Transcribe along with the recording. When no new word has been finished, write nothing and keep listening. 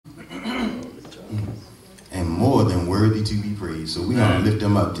worthy to be praised. So we're going to lift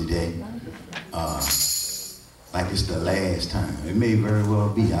him up today. Like it's the last time. It may very well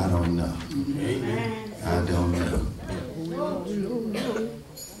be. I don't know. Amen. I don't know.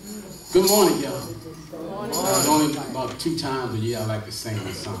 Good morning, y'all. Only about 2 times a year I like to sing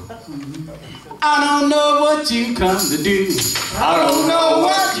this song. I don't know what you come to do. I don't know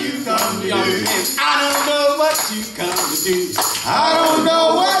what you come to do. I don't know what you come to do. I don't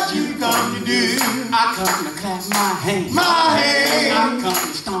know what you come to do. I come to clap my hands. My hands. I come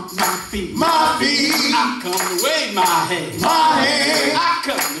to stomp my feet. My feet. I come to wave my hands. My hands. I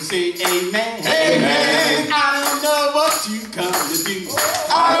come to say amen. Amen. I don't know what you come to do.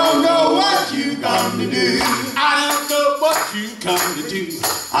 I don't know what you come to do. I don't know what you come to do.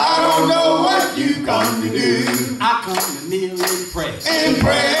 I don't know what you come to do. I come to kneel and pray. In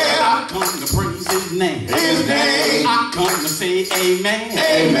prayer. I come to praise his name. His name. I come to say amen.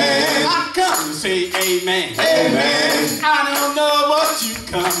 Amen. I come to say amen. Amen. I don't know what you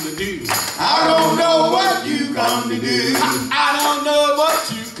come to do. I don't know what you come to do. I don't know what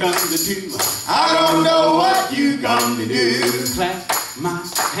you come to do. I don't know what you come to do. Clap my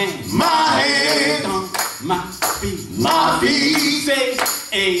hands. My hands. Stomp my feet. My feet. Say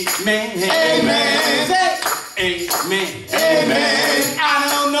amen. Amen. Say amen. Amen. I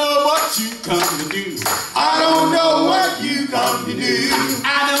don't know what you come to do. I don't know what you come to do.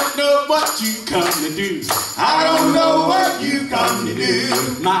 I don't know what you come to do. I don't know what you come to do.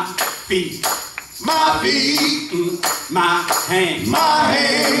 My feet. My feet. My hands. My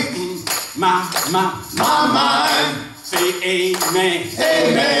hands. My mind. Say amen.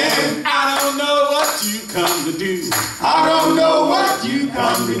 Amen. I don't know what you come to do. I don't know what you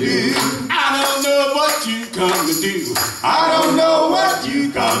come to do. I don't know what you come to do. I don't know what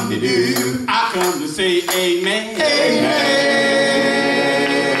you come to do. I come to say amen.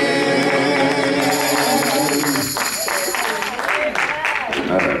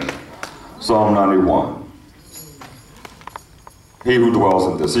 Amen. Psalm 91. He who dwells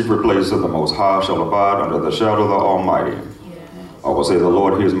in the secret place of the Most High shall abide under the shadow of the Almighty. I will say, the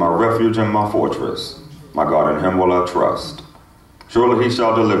Lord, he is my refuge and my fortress. My God, in him will I trust. Surely he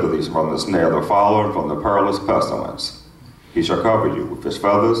shall deliver thee from the snare of the fowler and from the perilous pestilence. He shall cover you with his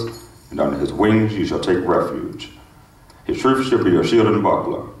feathers, and under his wings you shall take refuge. His truth shall be your shield and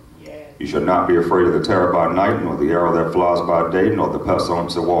buckler. You shall not be afraid of the terror by night, nor the arrow that flies by day, nor the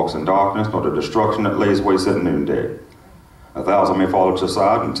pestilence that walks in darkness, nor the destruction that lays waste at noonday. 1,000 may fall at your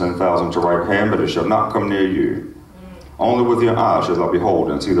side, and 10,000 to right hand, but it shall not come near you. Only with your eyes shall thou behold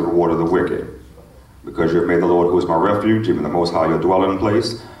and see the reward of the wicked. Because you have made the Lord, who is my refuge, even the Most High, your dwelling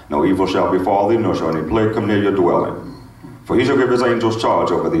place, no evil shall befall thee, nor shall any plague come near your dwelling. For he shall give his angels charge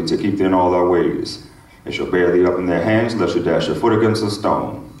over thee, to keep thee in all thy ways. They shall bear thee up in their hands, lest you dash your foot against a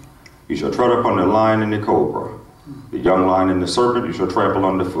stone. You shall tread upon the lion and the cobra. The young lion and the serpent you shall trample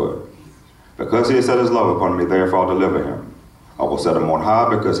underfoot. Because he has set his love upon me, therefore I'll deliver him. I will set him on high,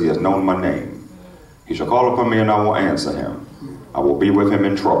 because he has known my name. He shall call upon me, and I will answer him. I will be with him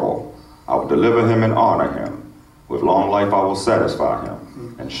in trouble. I will deliver him and honor him. With long life I will satisfy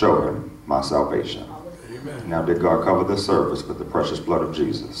him and show him my salvation. Amen. Now did God cover this service with the precious blood of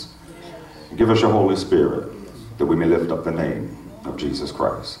Jesus. And give us your Holy Spirit, that we may lift up the name of Jesus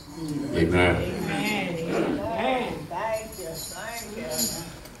Christ. Amen. Amen. Thank you. Thank you.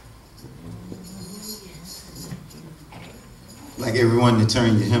 I'd like everyone to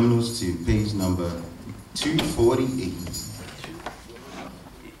turn your hymnals to page number 248.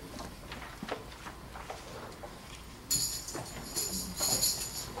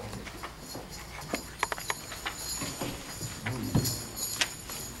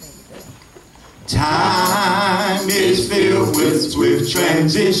 Time is filled with swift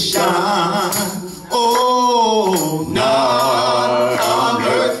transition. Oh, none on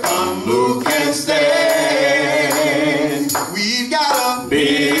earth unmoved can stand. We've got to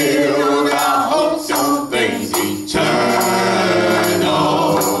build our hopes on things eternal.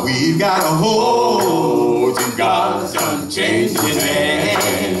 We've got to hold to God's unchanging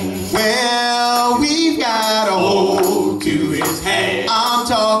hand. Well, we've got to hold to his hand. I'm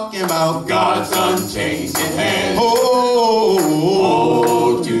talking about God's unchanging hand.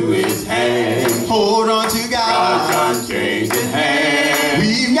 Hold to his hand. Hold on to God's unchanging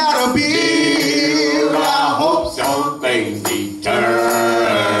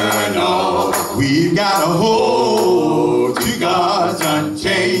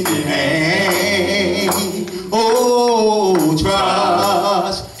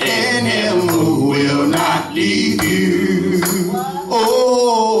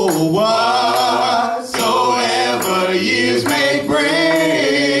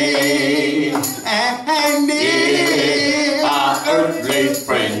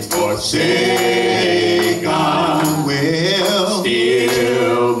forsaken, well,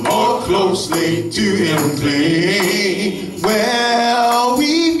 still more closely to him cling. Well,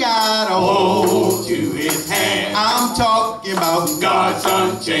 we've got a hold to his hand. I'm talking about God's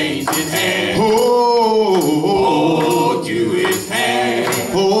unchanging hand. Hold to his hand.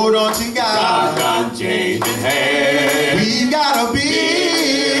 Hold on to God's unchanging hand. We've got to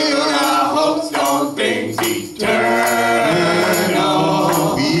build our hopes on things eternal.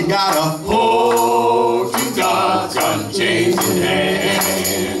 We've got to hold to God's unchanging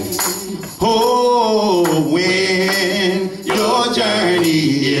hand. Oh, when your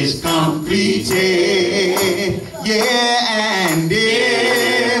journey is completed, yeah, and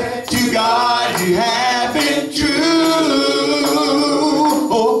if to God you have been true,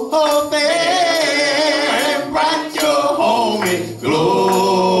 oh, there and brought your home in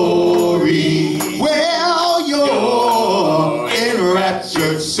glory. Well, your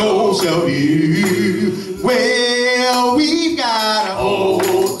enraptured soul shall view. Well, we've got a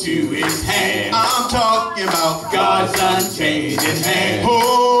hold to his hand. I'm talking about God's unchanging hand.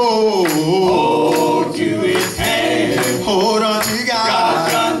 Hold to his hand. Hold on to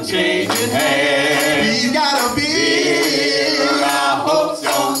God's unchanging hand. We've got to build our hopes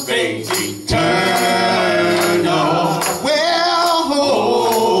on things eternal. Well,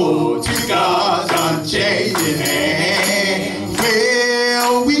 hold to God's unchanging hand.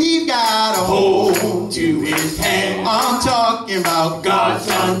 Well, we've got to hold to his hand. I'm talking about God's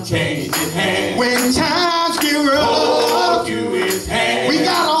unchanging hand. When times get rough, hold to his hand. We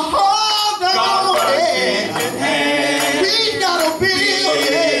got to hold on. God's unchanging hand. We got to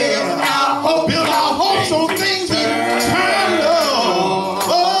build our hopes on things eternal.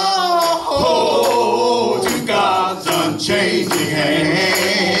 Oh, to God's unchanging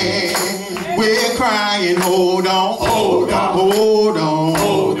hand. We're crying, hold on, hold on, hold on,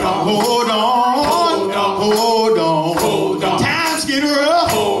 hold on, hold on, hold on, hold on, hold on. Times get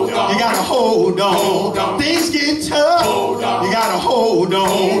rough, hold on. You gotta hold on. Hold on. Things get tough, hold on. You gotta hold on.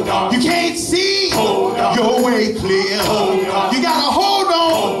 Hold on. You can't see your way clear. Hold on. You gotta hold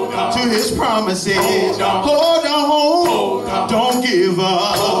on to his promises. Hold on. Hold on. Hold on. Don't give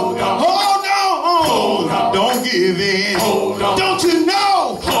up. Hold on. Hold on. Hold on. Don't give in. Hold on. Don't you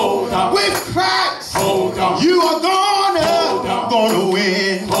know? Hold on. With Christ, hold on. You are gonna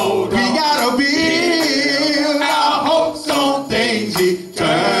win. Hold on. We gotta build our hopes on things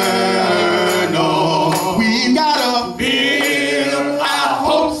eternal. We gotta build our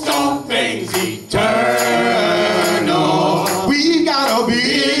hopes on things eternal. We gotta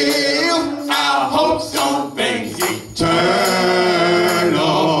build our hopes on things eternal.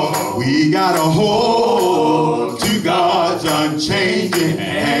 We gotta hold to God's unchanging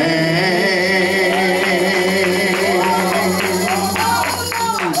hand.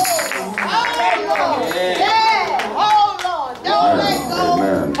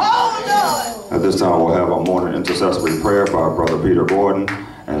 At this time, we'll have a morning intercessory prayer by Brother Peter Gordon,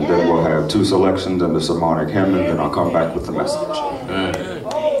 and then we'll have 2 selections in the sermonic hymn, and then I'll come back with the message.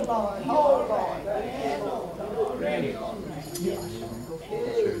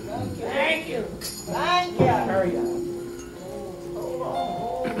 Thank you. Thank you. Hurry up.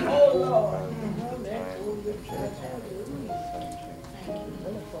 Oh, Lord.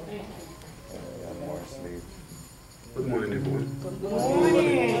 Good morning, everyone. Good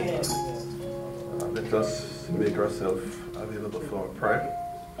morning. Let us make ourselves available for prayer.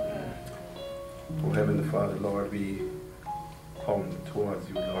 Oh, Heavenly Father, Lord, we come towards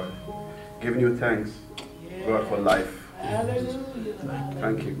you, Lord, giving you thanks, God, for life. Hallelujah.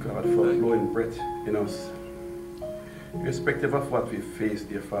 Thank you, God, for blowing breath in us. Irrespective of what we face,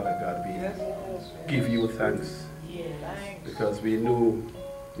 dear Father God, we give you thanks because we know,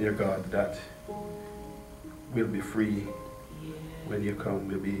 dear God, that we'll be free when you come.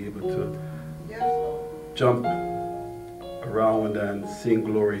 We'll be able to jump around and sing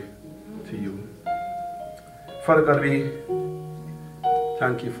glory to you. Father God, we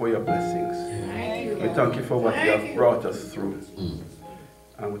thank you for your blessings. We thank you for what you have brought us through.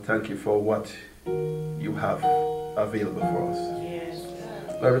 And we thank you for what you have available for us.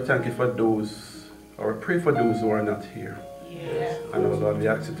 Lord, we thank you for those, or pray for those who are not here. And oh Lord, we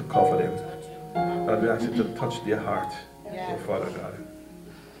ask you to cover them. Lord, we ask you to touch their heart, oh Father God.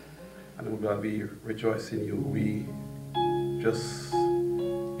 And oh God, we rejoice in you. We just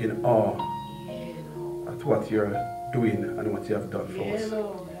in awe at what you're doing and what you have done for us.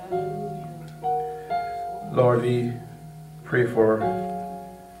 Lord, we pray for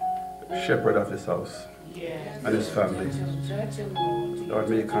the shepherd of this house and his family. Lord,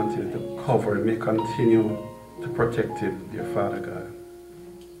 may you continue to cover him, may you continue to protect him, dear Father God.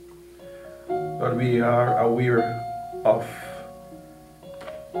 Lord, we are aware of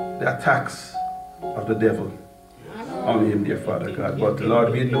the attacks of the devil on him, dear Father God. But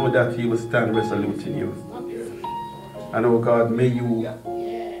Lord, we know that he will stand resolute in you. And oh God, may you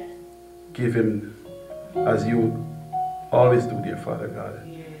give him, as you always do, dear Father God,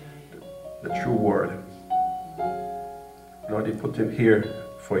 the true word. Lord, you put him here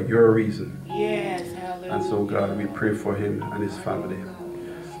for your reason. Yes, hallelujah. And so God, we pray for him and his family.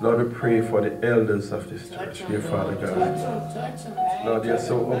 Lord, we pray for the elders of this church, dear Father God. Lord, you are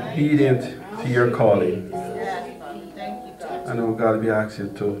so obedient to your calling. And oh God, we ask you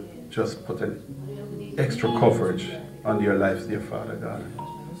to just put an extra coverage on their lives, dear Father God.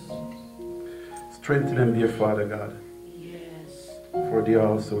 Strengthen them, dear Father God. For they are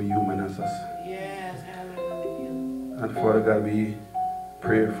also human as us. And Father God, we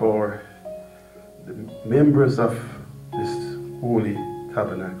pray for the members of this holy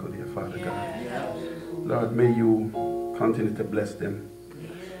tabernacle, dear Father God. Lord, may you continue to bless them.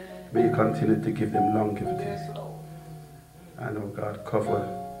 May you continue to give them longevity. And oh God, cover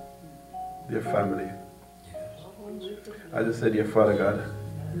their family. I just said, dear Father God,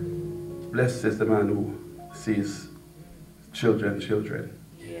 blessed is the man who sees children.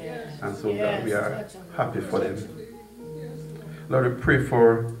 And so God, we are happy for them. Lord, we pray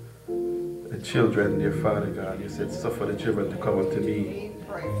for the children, dear Father God. You said, suffer the children to come unto me,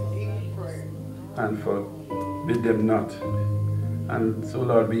 and forbid them not. And so,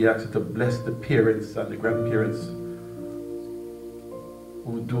 Lord, we ask you to bless the parents and the grandparents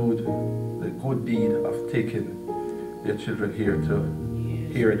who do the good deed of taking their children here to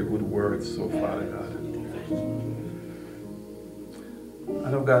hear the good words, so Father God.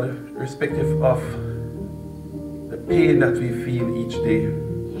 And oh God, irrespective of the pain that we feel each day,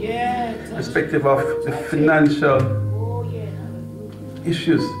 irrespective of the financial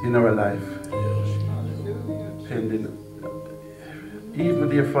issues in our life, pending, even,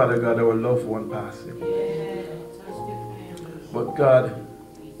 dear Father God, our loved one passing. But God,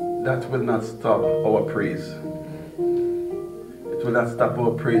 that will not stop our praise. It will not stop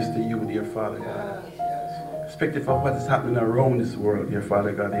our praise to you, dear Father God. Irrespective of what is happening around this world, dear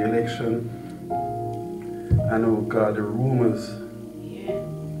Father God, the election, and oh God, the rumors.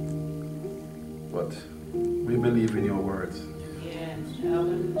 But we believe in your words.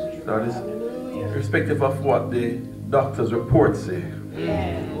 Lord, irrespective of what the doctor's reports say,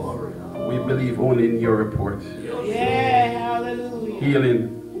 we believe only in your report.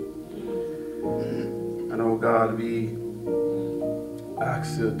 Healing. And oh God, we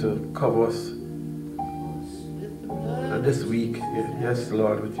ask you to cover us this week, yes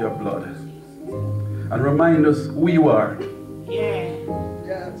Lord, with your blood. And remind us who you are.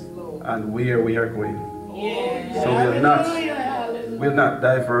 And where we are going. So we'll not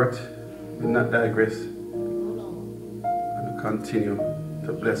divert, we'll not digress. And we'll continue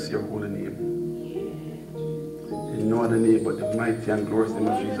to bless your holy name. In no other name but the mighty and glorious name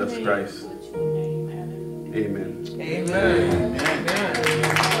of Jesus Christ. Amen. Amen.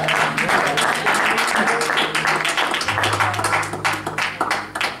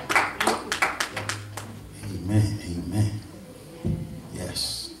 Amen.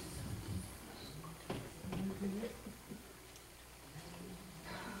 Yes.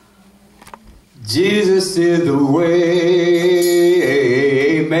 Jesus is the way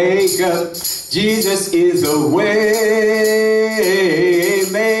maker. Jesus is the way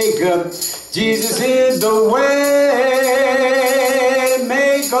maker. Jesus is the way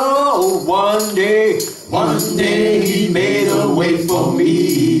maker. One day he made a way for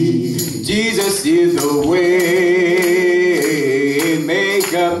me. Jesus is the way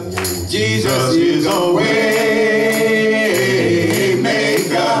maker. Jesus is the way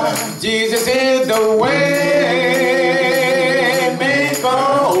maker. Jesus is the way maker.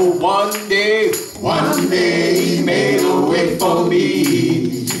 One day he made a way for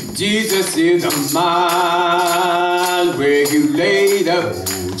me. Jesus is a mind regulator.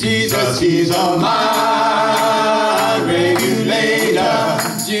 Jesus is a mind regulator.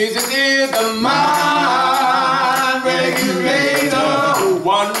 Jesus is the mind regulator.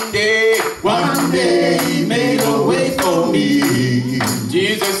 One day he made a way for me.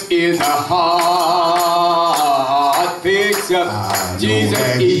 Jesus is a heart fixer.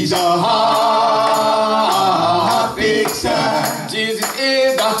 Jesus is a heart fixer. Jesus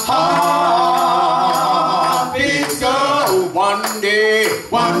is a heart fixer. One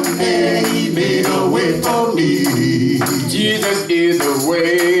day he made a way for me. Jesus is the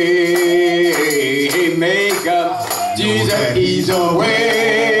way maker. Jesus is the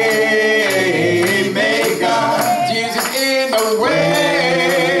way maker. Jesus is the way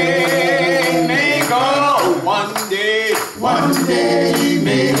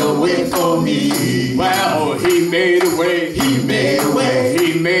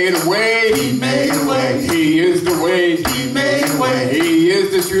the way. He made a way. He is the way. He made a way. He is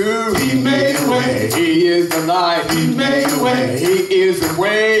the truth. He made a way. He is the light. He made a way. He is the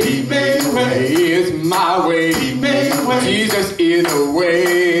way. He made a way. He is my way. He made a way. Jesus is the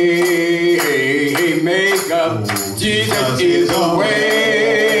way maker. Jesus is the way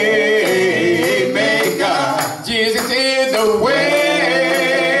maker. Jesus is the way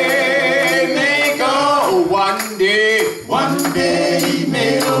maker. One day he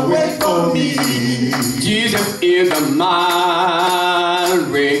made a way for me. Jesus is the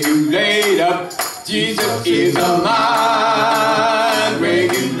mind regulator. Jesus is the mind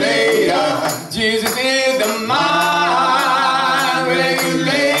regulator. Jesus is the mind regulator.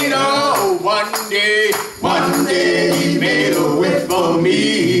 One day he made a way for me.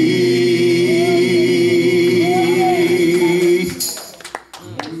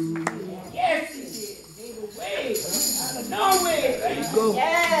 Yes, he did. He made a way out of no way. There you go.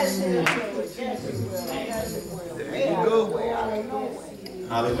 Yes, he will. Yes, he will. There you go. Way out of no way.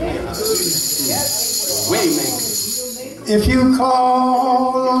 Hallelujah. Waymaker. If you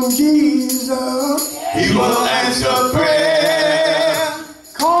call on Jesus, He will answer prayer.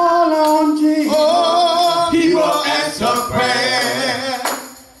 call on Jesus, Oh, he will answer prayer.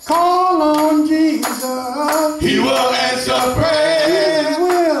 call on Jesus, He will answer prayer. He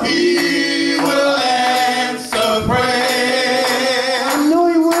will. He will answer prayer. I know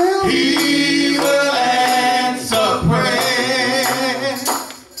He will. He will answer prayer.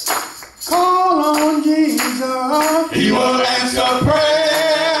 Call on Jesus, He will answer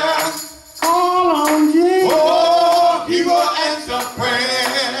prayer. call on Jesus, Oh, he will answer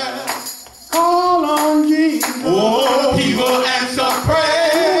prayer. call on Jesus, Oh, he will answer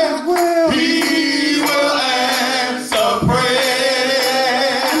prayer. He will. He will answer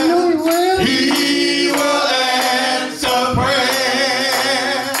prayer. I know He will. He will answer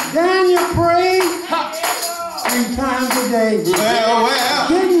prayer. Daniel prayed 3 times a day. Well,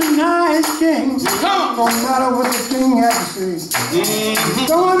 Didn't deny his king, come no matter what the king had to say.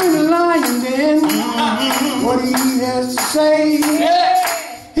 Throw him in the lion den, what he has to say.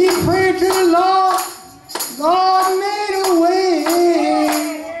 He prayed to the Lord, Lord made a way.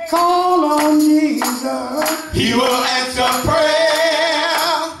 Call on Jesus, He will answer prayer.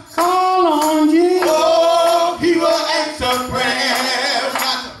 call on Jesus, Oh, he will answer prayer.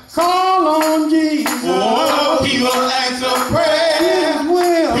 call on Jesus. Oh, he will answer prayer. His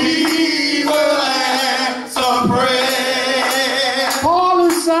will. He will answer prayer. Paul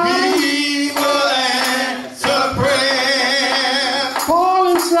and Silas, He will answer prayer. Paul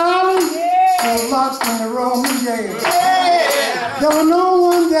and Silas were locked in the Roman jail. Yeah. There was no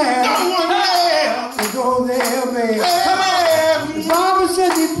one there No one there. to go there, baby. Come The on. Bible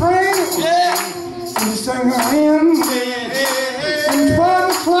said they prayed Yeah. and they sang a hymn. And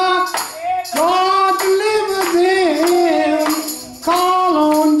 12 o'clock, God delivered them. Call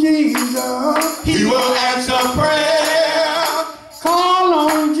on Jesus, He will answer prayer. call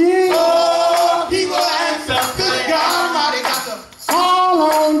on Jesus, Oh, he will answer. Good God Almighty, doctor. call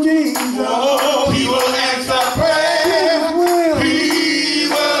on Jesus. Oh, he will answer prayer. His will. He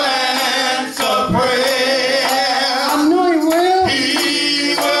will answer prayer. I know He will. He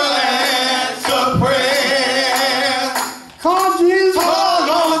will answer prayer. Call Jesus, Call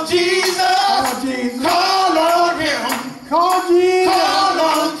on Jesus. call Jesus, Call on him. call Jesus, Call on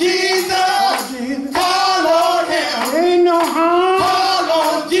call Jesus. Jesus. Call on him. Ain't no harm. Call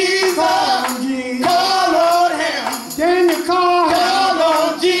on Jesus. Call on Jesus. Call on him. Then you call Call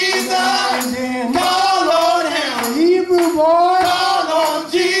on Jesus. and then Call on him. the Hebrew boy Call on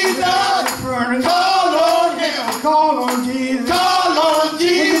Jesus. furnace. Call on him. Call on Jesus. Call on When the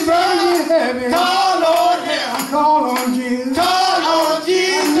Jesus. burden is heavy, Call on him. call on Jesus. Call on I need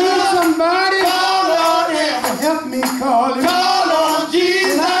Jesus. somebody Call on him. to help me call him. Call on And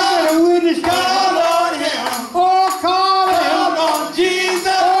Jesus. I got a witness. Call on him. Oh, call him. Call on Jesus.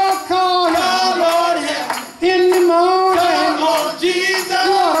 Oh, call him. Call on him. In the morning, Call on Jesus.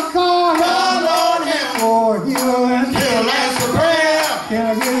 you ought to call him. Call on him. Oh, he'll answer. He'll answer prayer. Can I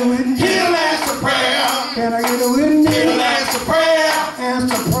get a witness? He'll answer prayer. Can I get a witness? He'll answer prayer.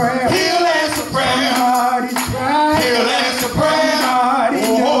 Answer prayer. He'll answer prayer. Somebody tried. He'll answer prayer. Somebody Oh,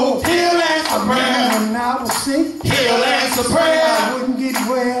 knew. he'll answer prayer. When I was sick, He'll answer prayer. I wouldn't get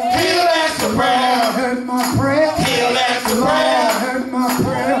well. He'll answer Lord prayer. heard my prayer. He'll answer Lord prayer. heard my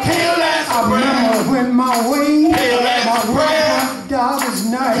prayer. He'll I answer prayer. remember when my way, He'll answer my prayer. daughter's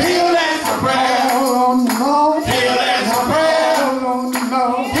night. He'll answer prayer. All on the Lord. He'll answer prayer. All on the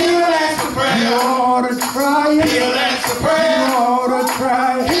Lord. He'll answer You prayer. ought to try it. He'll answer You prayer. ought to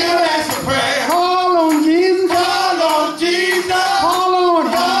try it. He'll answer prayer. Call on Jesus. Call on Jesus. Call on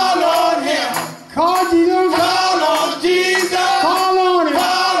him. Call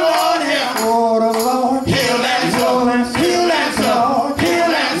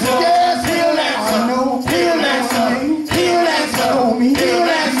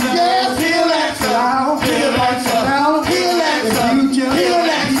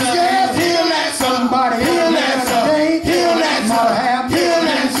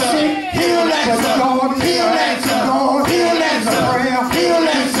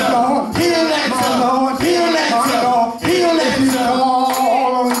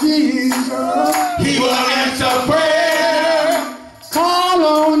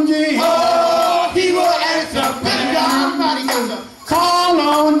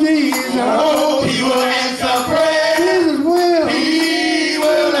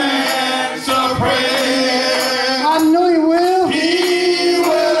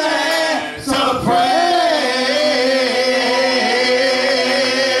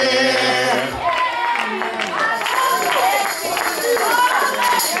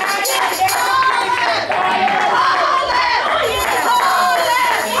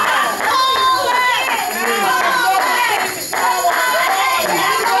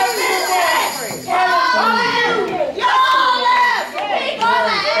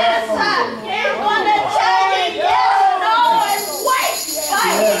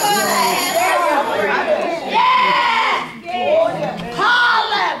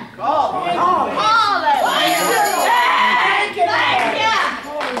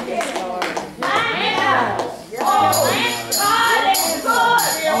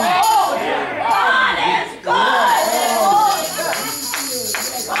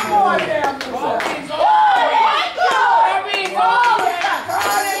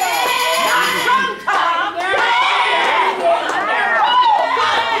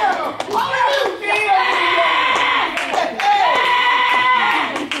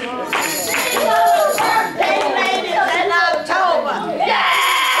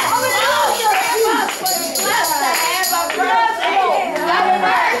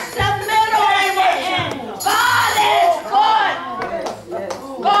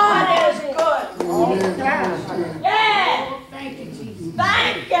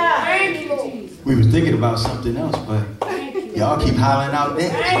We was thinking about something else, but y'all keep hollering out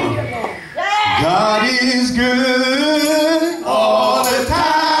there. God is good all the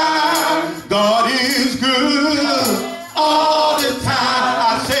time. God is good all the time.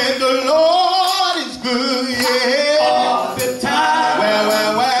 I said the Lord is good, yeah, all the time.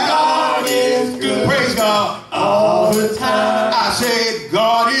 Well, God is good. Praise God all the time. I said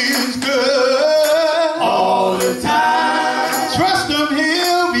God is good all the time. Trust Him,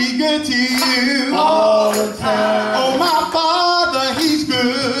 He'll be good to you all the time. Oh, my Father, He's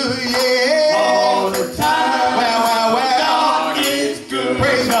good, yeah, all the time. Well, God is good.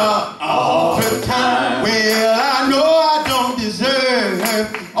 Praise God all the time. Well, I know I don't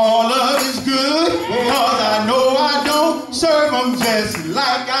deserve all of His good, because I know I don't serve Him just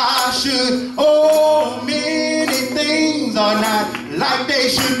like I should. Oh, many things are not like they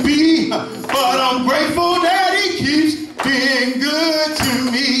should be, but I'm grateful that He keeps being good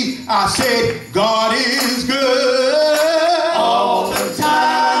to me. I said God is good all the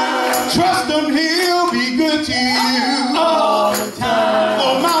time. Trust Him, He'll be good to you all the time.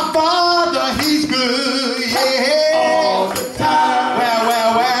 Oh, my Father, He's good, yeah, all the time.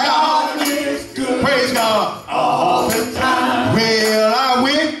 Well, God is good. Praise God all the time. Well, I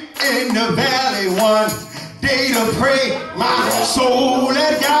went in the valley one day to pray. My soul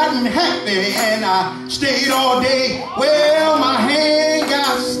had gotten happy and I stayed all day. Well, my hand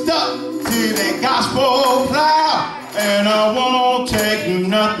got stuck to the gospel plow, and I won't take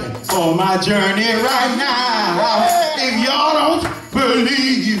nothing for my journey right now. If y'all don't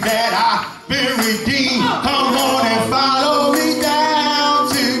believe that I've been redeemed, come on and follow me down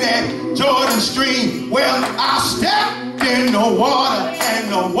to that Jordan stream. Well, I stepped in the water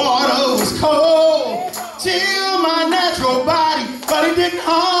and the water was cold. Chill my natural body, but it didn't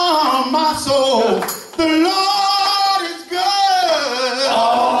harm my soul. The Lord is good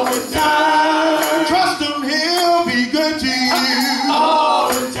all the time. Trust Him, He'll be good to you all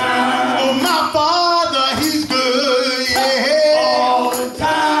the time. Oh, my Father, He's good, yeah, all the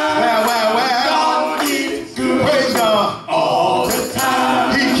time. Well, God is good. Praise God all the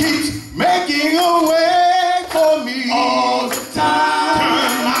time. He keeps making a way for me all the time.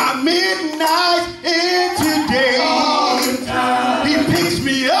 Turn my midnight into day all the time. He picks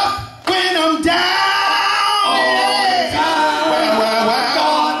me up when I'm down.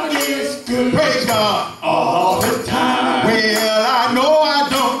 God is good. Praise God all the time. Well, I know I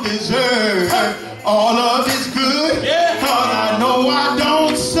don't deserve all of His good, cause I know I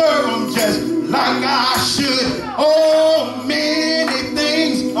don't serve Him just like I should. Oh, many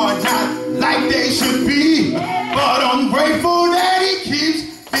things are not like they should be, but I'm grateful that He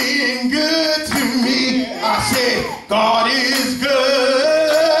keeps being good to me. I said God is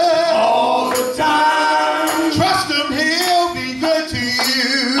good all the time. Trust Him, He'll be good to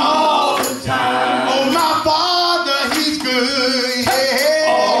you all the time. Oh, my Father, He's good, yeah,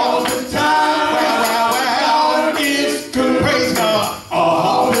 all the time. Well, God is good. Praise God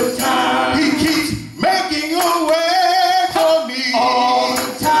all the time. He keeps making a way for me all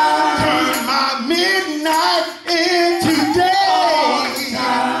the time. Turn my midnight into day all the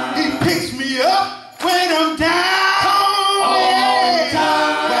time. He picks me up when I'm down all the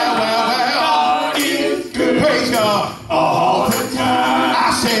time. Well, God is good. Praise God all the time.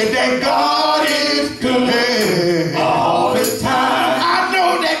 I said that God is good all the time. I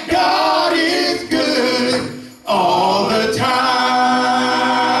know that God is good all the time.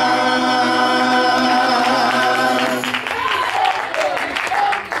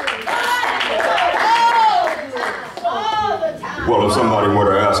 All the time. Well, if somebody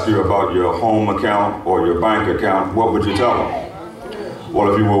were to ask you about your home account or your bank account, what would you tell them?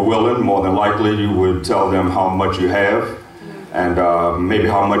 Well, if you were willing, more than likely you would tell them how much you have, and maybe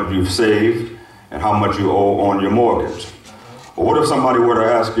how much you've saved, and how much you owe on your mortgage. Or what if somebody were to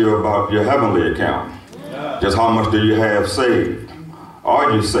ask you about your heavenly account? Just how much do you have saved?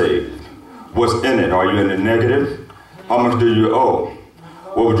 Are you saved? What's in it? Are you in the negative? How much do you owe?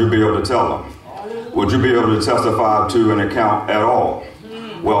 What would you be able to tell them? Would you be able to testify to an account at all?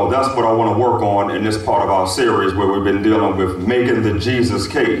 Well, that's what I want to work on in this part of our series where we've been dealing with making the Jesus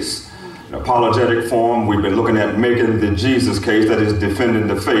case. In apologetic form, we've been looking at making the Jesus case, that is defending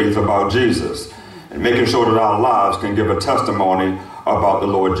the faith about Jesus and making sure that our lives can give a testimony about the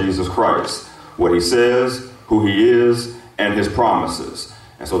Lord Jesus Christ, what he says, who he is, and his promises.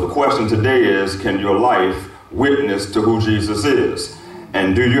 And so the question today is, can your life witness to who Jesus is?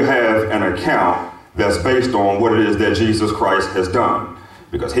 And do you have an account that's based on what it is that Jesus Christ has done?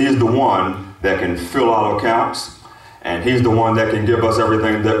 Because he's the one that can fill our accounts, and he's the one that can give us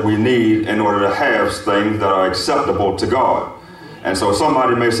everything that we need in order to have things that are acceptable to God. And so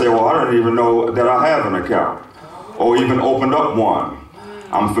somebody may say, well, I didn't even know that I have an account or even opened up one.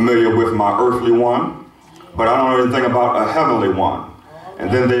 I'm familiar with my earthly one, but I don't know anything about a heavenly one.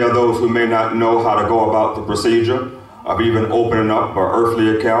 And then there are those who may not know how to go about the procedure of even opening up an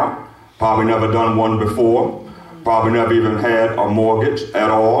earthly account, probably never done one before, probably never even had a mortgage at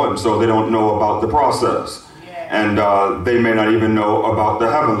all, and so they don't know about the process. And they may not even know about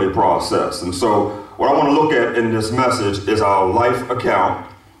the heavenly process. And so what I want to look at in this message is our life account,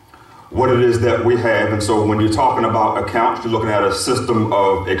 what it is that we have. And so when you're talking about accounts, you're looking at a system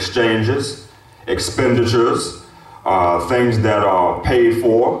of exchanges, expenditures, things that are paid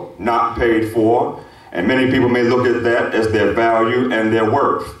for, not paid for. And many people may look at that as their value and their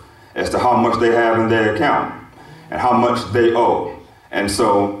worth, as to how much they have in their account and how much they owe. And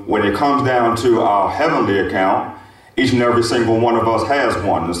so when it comes down to our heavenly account, each and every single one of us has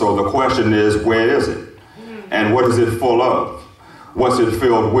one. And so the question is, where is it? And what is it full of? What's it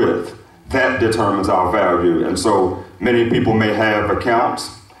filled with? That determines our value. And so many people may have accounts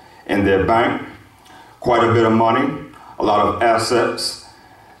in their bank, quite a bit of money, a lot of assets.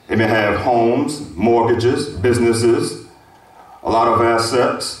 They may have homes, mortgages, businesses, a lot of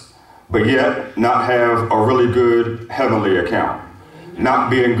assets, but yet not have a really good heavenly account. Not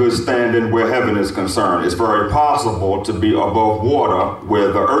be in good standing where heaven is concerned. It's very possible to be above water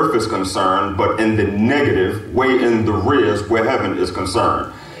where the earth is concerned, but in the negative, way in the rears where heaven is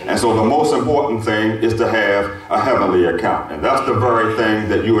concerned. And so the most important thing is to have a heavenly account. And that's the very thing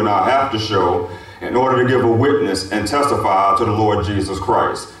that you and I have to show in order to give a witness and testify to the Lord Jesus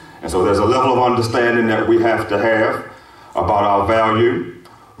Christ. And so there's a level of understanding that we have to have about our value,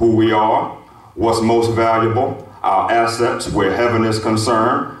 who we are, what's most valuable, our assets where heaven is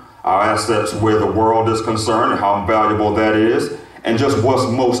concerned, our assets where the world is concerned, and how valuable that is, and just what's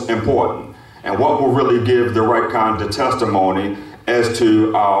most important, and what will really give the right kind of testimony as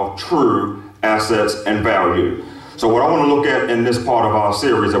to our true assets and value. So what I want to look at in this part of our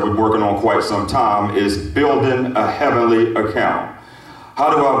series that we're working on quite some time is building a heavenly account. How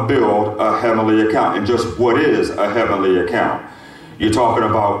do I build a heavenly account? And just what is a heavenly account? You're talking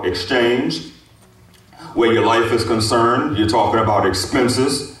about exchange, where your life is concerned. You're talking about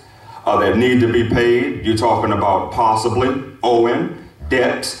expenses that need to be paid. You're talking about possibly owing,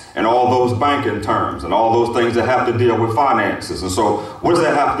 debts, and all those banking terms and all those things that have to deal with finances. And so what does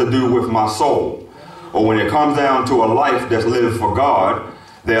that have to do with my soul? Or when it comes down to a life that's lived for God,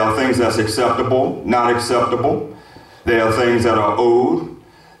 there are things that's acceptable, not acceptable. There are things that are owed.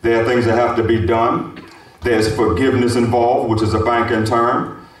 There are things that have to be done. There's forgiveness involved, which is a banking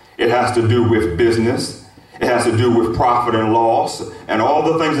term. It has to do with business. It has to do with profit and loss and all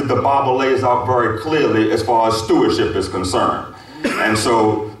the things that the Bible lays out very clearly as far as stewardship is concerned. And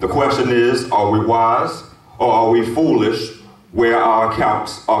so the question is, are we wise or are we foolish where our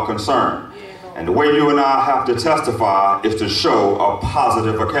accounts are concerned? And the way you and I have to testify is to show a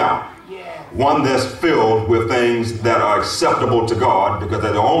positive account. One that's filled with things that are acceptable to God, because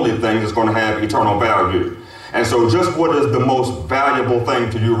they're the only thing that's going to have eternal value. And so just what is the most valuable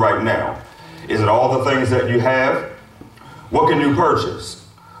thing to you right now? Is it all the things that you have? What can you purchase?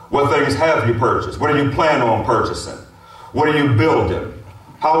 What things have you purchased? What do you plan on purchasing? What are you building?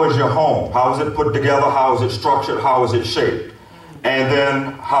 How is your home? How is it put together? How is it structured? How is it shaped? And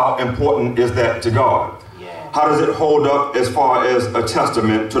then how important is that to God? How does it hold up as far as a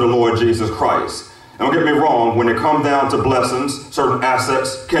testament to the Lord Jesus Christ? And don't get me wrong, when it comes down to blessings, certain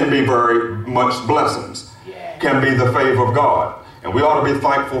assets can be very much blessings, can be the favor of God. And we ought to be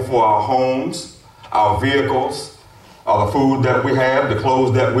thankful for our homes, our vehicles, the food that we have, the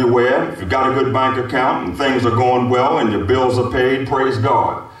clothes that we wear. If you've got a good bank account and things are going well and your bills are paid, praise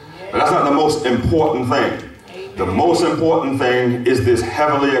God. But that's not the most important thing. The most important thing is this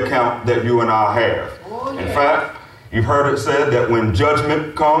heavenly account that you and I have. In fact, you've heard it said that when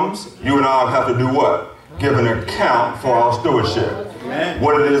judgment comes, you and I have to do what? Give an account for our stewardship.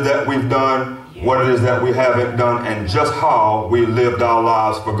 What it is that we've done, what it is that we haven't done, and just how we lived our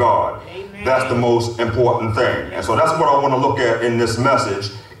lives for God. That's the most important thing. And so that's what I want to look at in this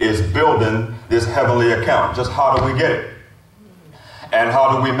message, is building this heavenly account. Just how do we get it? And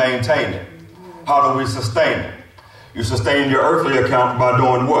how do we maintain it? How do we sustain it? You sustain your earthly account by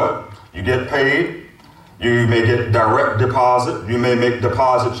doing what? You get paid. You may get direct deposit. You may make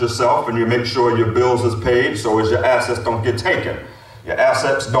deposits yourself, and you make sure your bills is paid so as your assets don't get taken. Your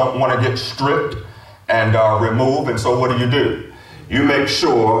assets don't want to get stripped and removed. And so what do? You make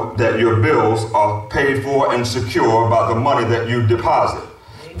sure that your bills are paid for and secure by the money that you deposit.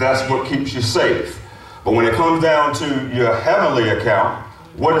 That's what keeps you safe. But when it comes down to your heavenly account,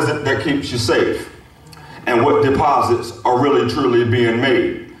 what is it that keeps you safe? And what deposits are really truly being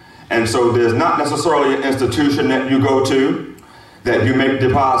made? And so there's not necessarily an institution that you go to that you make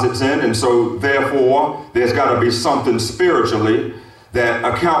deposits in. And so therefore, there's got to be something spiritually that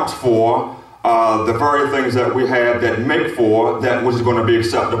accounts for the very things that we have that make for that which is going to be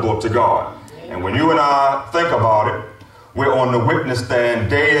acceptable to God. And when you and I think about it, we're on the witness stand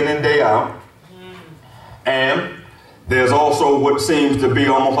day in and day out. And there's also what seems to be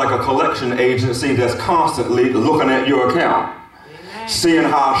almost like a collection agency that's constantly looking at your account, seeing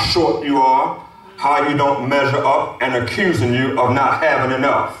how short you are, how you don't measure up, and accusing you of not having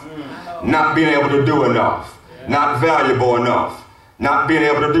enough, not being able to do enough, not valuable enough, not being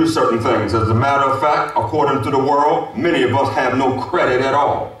able to do certain things. As a matter of fact, according to the world, many of us have no credit at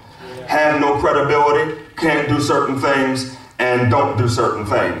all, have no credibility, can't do certain things, and don't do certain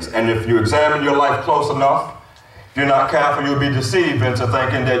things. And if you examine your life close enough, if you're not careful, you'll be deceived into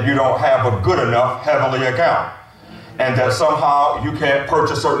thinking that you don't have a good enough heavenly account, and that somehow you can't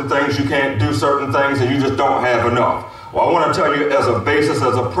purchase certain things, you can't do certain things, and you just don't have enough. Well, I want to tell you as a basis,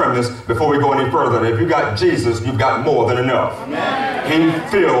 as a premise, before we go any further, that if you got Jesus, you've got more than enough. Amen. He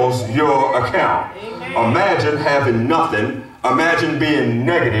fills your account. Amen. Imagine having nothing. Imagine being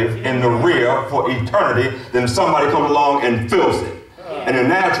negative in the rear for eternity. Then somebody comes along and fills it. In the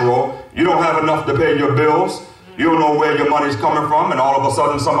natural, you don't have enough to pay your bills. You don't know where your money's coming from. And all of a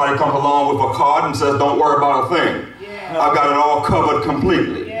sudden somebody comes along with a card and says, don't worry about a thing. I've got it all covered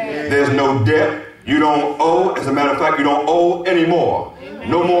completely. There's no debt. You don't owe. As a matter of fact, you don't owe anymore.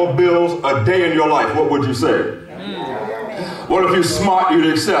 No more bills a day in your life. What would you say? What if you're smart,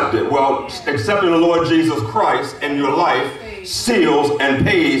 you'd accept it? Well, accepting the Lord Jesus Christ in your life seals and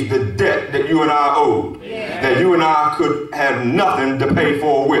pays the debt that you and I owed, that you and I could have nothing to pay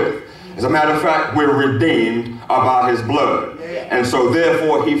for with. As a matter of fact, we're redeemed by his blood. And so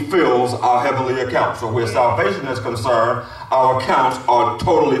therefore he fills our heavenly account. So where salvation is concerned, our accounts are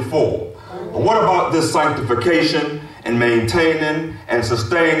totally full. But what about this sanctification and maintaining and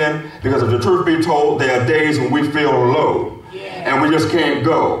sustaining? Because if the truth be told, there are days when we feel low. And we just can't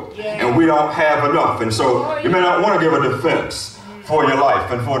go. And we don't have enough. And so you may not want to give a defense for your life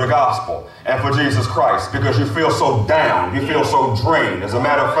and for the gospel and for Jesus Christ, because you feel so down. You feel so drained. As a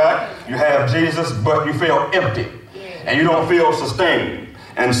matter of fact, you have Jesus, but you feel empty. And you don't feel sustained.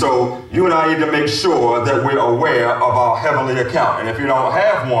 And so you and I need to make sure that we're aware of our heavenly account. And if you don't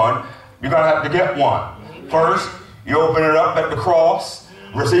have one, you're going to have to get one. First, you open it up at the cross,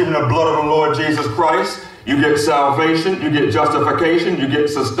 receiving the blood of the Lord Jesus Christ. You get salvation, you get justification, you get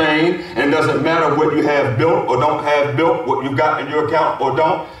sustained, and it doesn't matter what you have built or don't have built, what you've got in your account or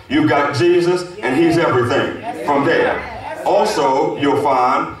don't. You've got Jesus, and he's everything from there. Also, you'll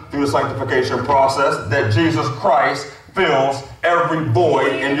find through the sanctification process that Jesus Christ fills every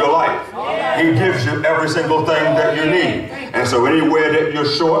void in your life. He gives you every single thing that you need. And so anywhere that you're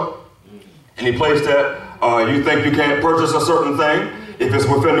short, any place that you think you can't purchase a certain thing, if it's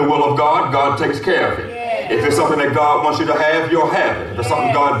within the will of God, God takes care of it. If it's something that God wants you to have, you'll have it. If it's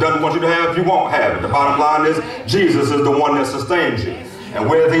something God doesn't want you to have, you won't have it. The bottom line is Jesus is the one that sustains you. And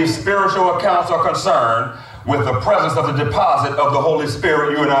where these spiritual accounts are concerned, with the presence of the deposit of the Holy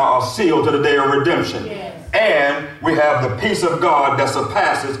Spirit, you and I are sealed to the day of redemption. And we have the peace of God that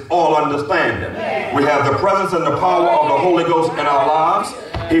surpasses all understanding. We have the presence and the power of the Holy Ghost in our lives.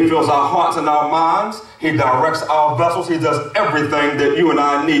 He fills our hearts and our minds. He directs our vessels. He does everything that you and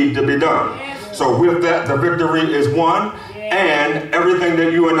I need to be done. So with that, the victory is won, and everything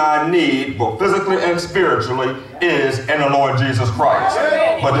that you and I need, both physically and spiritually, is in the Lord Jesus Christ.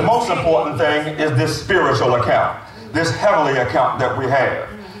 But the most important thing is this spiritual account, this heavenly account that we have,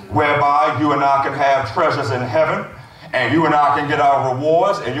 whereby you and I can have treasures in heaven, and you and I can get our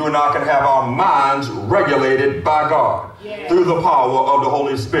rewards, and you and I can have our minds regulated by God through the power of the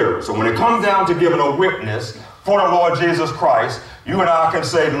Holy Spirit. So when it comes down to giving a witness for the Lord Jesus Christ, you and I can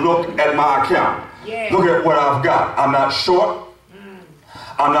say, look at my account. Look at what I've got. I'm not short.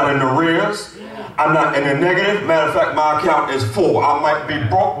 I'm not in arrears. I'm not in the negative. Matter of fact, my account is full. I might be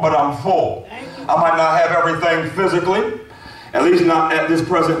broke, but I'm full. I might not have everything physically, at least not at this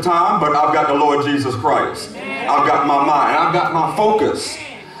present time, but I've got the Lord Jesus Christ. I've got my mind. I've got my focus.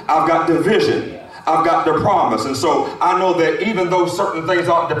 I've got the vision. I've got the promise. And so I know that even though certain things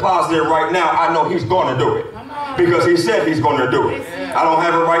aren't deposited right now, I know he's going to do it. Because he said he's going to do it. I don't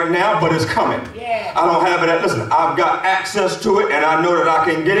have it right now, but it's coming. I don't have it listen, I've got access to it, and I know that I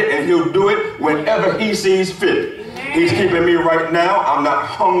can get it, and he'll do it whenever he sees fit. He's keeping me right now. I'm not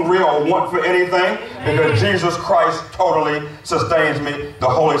hungry or want for anything because Jesus Christ totally sustains me. The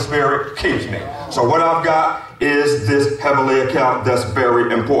Holy Spirit keeps me. So what I've got is this heavenly account that's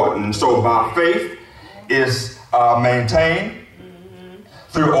very important. So my faith is maintained.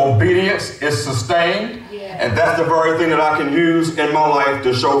 Through obedience is sustained. And that's the very thing that I can use in my life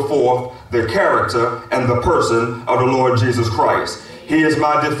to show forth the character and the person of the Lord Jesus Christ. He is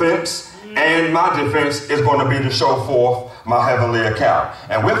my defense, and my defense is going to be to show forth my heavenly account.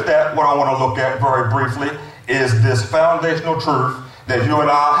 And with that, what I want to look at very briefly is this foundational truth that you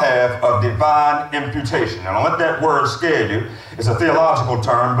and I have of divine imputation. And don't let that word scare you. It's a theological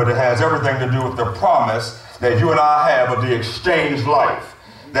term, but it has everything to do with the promise that you and I have of the exchange life.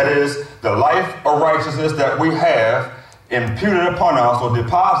 That is, the life of righteousness that we have imputed upon us or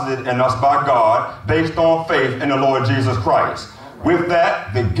deposited in us by God based on faith in the Lord Jesus Christ. With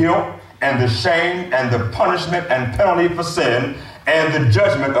that, the guilt and the shame and the punishment and penalty for sin and the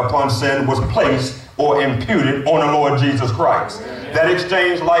judgment upon sin was placed or imputed on the Lord Jesus Christ. That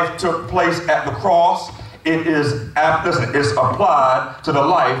exchange life took place at the cross. It is, it's applied to the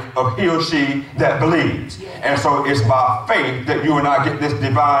life of he or she that believes. And so it's by faith that you and I get this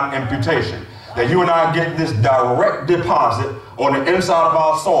divine imputation, that you and I get this direct deposit on the inside of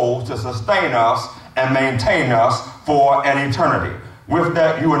our souls to sustain us and maintain us for an eternity. With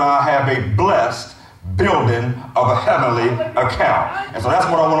that, you and I have a blessed building of a heavenly account. And so that's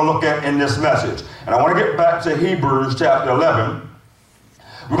what I want to look at in this message. And I want to get back to Hebrews chapter 11.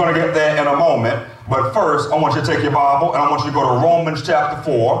 We're going to get there in a moment. But first, I want you to take your Bible and I want you to go to Romans chapter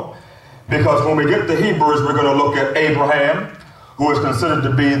 4. Because when we get to Hebrews, we're going to look at Abraham, who is considered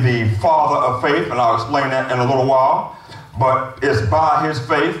to be the father of faith. And I'll explain that in a little while. But it's by his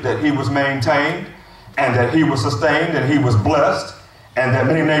faith that he was maintained and that he was sustained and he was blessed. And that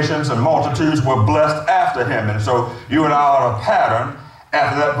many nations and multitudes were blessed after him. And so you and I are a pattern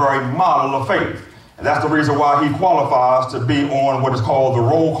after that very model of faith. And that's the reason why he qualifies to be on what is called the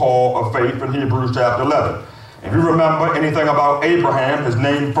roll call of faith in Hebrews chapter 11. If you remember anything about Abraham, his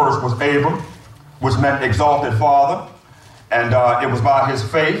name first was Abram, which meant exalted father. And it was by his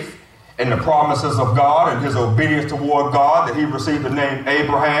faith in the promises of God and his obedience toward God that he received the name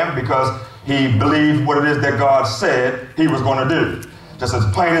Abraham, because he believed what it is that God said he was going to do. Just as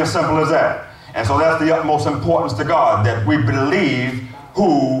plain and simple as that. And so that's the utmost importance to God, that we believe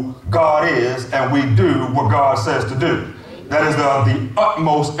who God is and we do what God says to do. That is the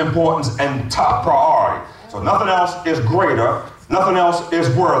utmost importance and top priority. So nothing else is greater, nothing else is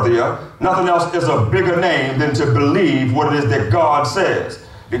worthier, nothing else is a bigger name than to believe what it is that God says.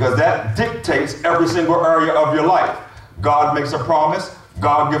 Because that dictates every single area of your life. God makes a promise,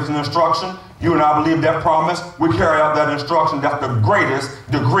 God gives an instruction. You and I believe that promise. We carry out that instruction. That's the greatest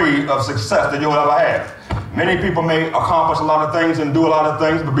degree of success that you'll ever have. Many people may accomplish a lot of things and do a lot of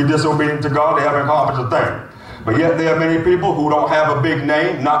things, but be disobedient to God. They haven't accomplished a thing. But yet there are many people who don't have a big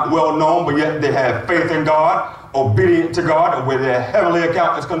name, not well known, but yet they have faith in God, obedient to God, and where their heavenly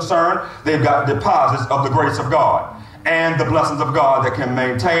account is concerned, they've got deposits of the grace of God and the blessings of God that can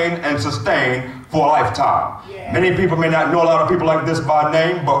maintain and sustain for a lifetime. Many people may not know a lot of people like this by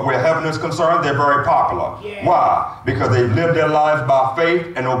name, but where heaven is concerned, they're very popular. Why? Because they've lived their lives by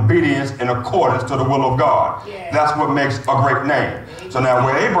faith and obedience in accordance to the will of God. That's what makes a great name. So now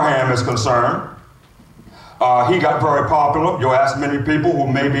where Abraham is concerned, he got very popular. You'll ask many people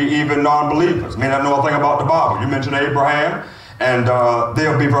who may be even non-believers, may not know a thing about the Bible. You mention Abraham, and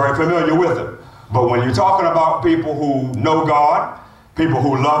they'll be very familiar with it. But when you're talking about people who know God, people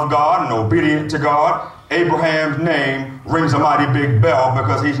who love God and obedient to God, Abraham's name rings a mighty big bell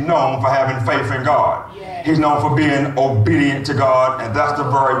because he's known for having faith in God. He's known for being obedient to God, and that's the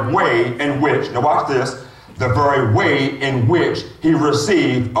very way in which, now watch this, the very way in which he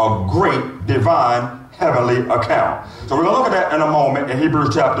received a great divine heavenly account. So we're going to look at that in a moment in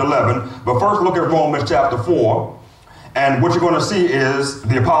Hebrews chapter 11, but first look at Romans chapter 4, and what you're going to see is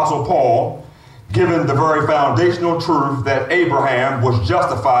the Apostle Paul given the very foundational truth that Abraham was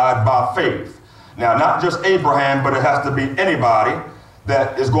justified by faith. Now, not just Abraham, but it has to be anybody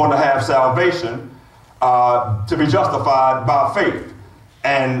that is going to have salvation to be justified by faith.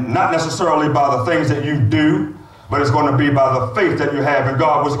 and not necessarily by the things that you do, but it's going to be by the faith that you have in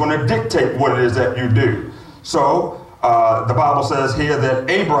God, which is going to dictate what it is that you do. So the Bible says here that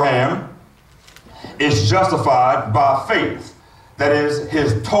Abraham is justified by faith. That is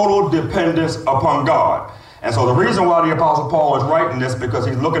his total dependence upon God. And so the reason why the Apostle Paul is writing this, because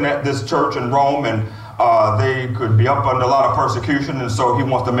he's looking at this church in Rome, and they could be up under a lot of persecution, and so he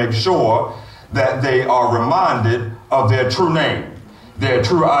wants to make sure that they are reminded of their true name, their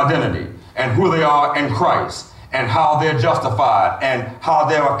true identity, and who they are in Christ, and how they're justified, and how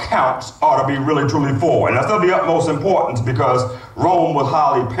their accounts ought to be really truly full. And that's of the utmost importance, because Rome was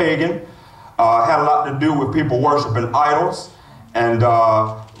highly pagan, had a lot to do with people worshiping idols, and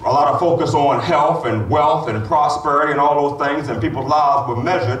a lot of focus on health and wealth and prosperity and all those things, and people's lives were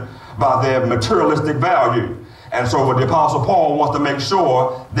measured by their materialistic value. And so what the Apostle Paul wants to make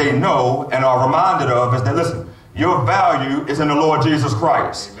sure they know and are reminded of is that, listen, your value is in the Lord Jesus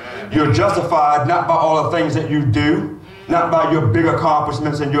Christ. Amen. You're justified not by all the things that you do, not by your big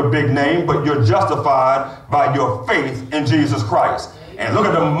accomplishments and your big name, but you're justified by your faith in Jesus Christ. And look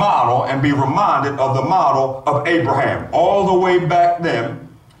at the model and be reminded of the model of Abraham. All the way back then,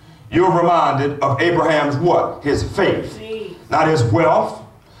 you're reminded of Abraham's what? His faith. Not his wealth,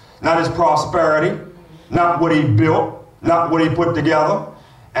 not his prosperity, not what he built, not what he put together,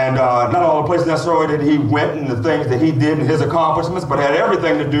 and not all the places necessarily that he went and the things that he did and his accomplishments, but had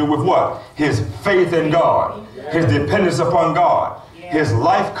everything to do with what? His faith in God, his dependence upon God, his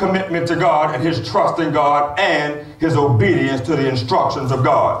life commitment to God, and his trust in God, and his obedience to the instructions of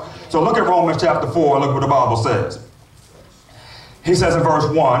God. So look at Romans chapter 4 and look what the Bible says. He says in verse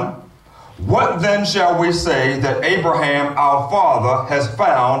 1, "What then shall we say that Abraham our father has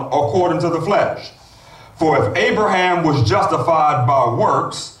found according to the flesh? For if Abraham was justified by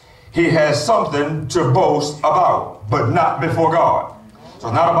works, he has something to boast about, but not before God." So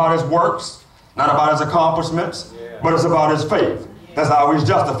it's not about his works, not about his accomplishments, but it's about his faith. That's how he's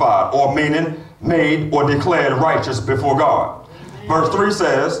justified, or meaning made or declared righteous before God. Verse 3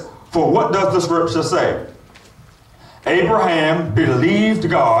 says, "For what does the scripture say? Abraham believed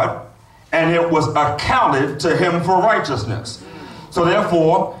God, and it was accounted to him for righteousness." So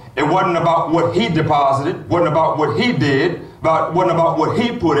therefore, it wasn't about what he deposited, wasn't about what he did, wasn't about what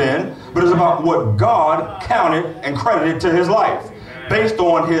he put in, but it's about what God counted and credited to his life based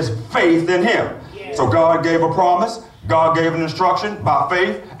on his faith in him. So God gave a promise, God gave an instruction. By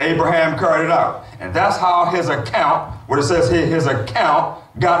faith, Abraham carried it out. And that's how his account, what it says here, his account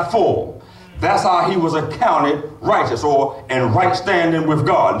got full. That's how he was accounted righteous, or in right standing with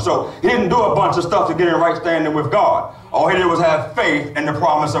God. And so he didn't do a bunch of stuff to get in right standing with God. All he did was have faith in the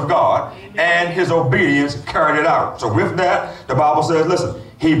promise of God, and his obedience carried it out. So with that, the Bible says, listen,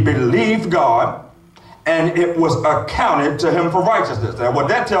 he believed God, and it was accounted to him for righteousness. And what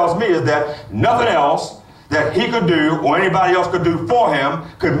that tells me is that nothing else that he could do or anybody else could do for him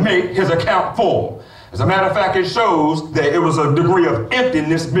could make his account full. As a matter of fact, it shows that it was a degree of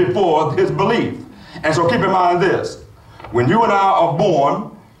emptiness before his belief. And so keep in mind this. When you and I are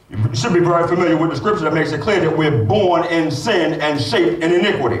born, you should be very familiar with the scripture that makes it clear that we're born in sin and shaped in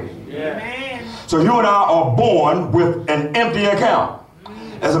iniquity. Yeah. So you and I are born with an empty account.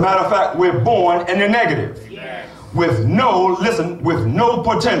 As a matter of fact, we're born in the negative. With no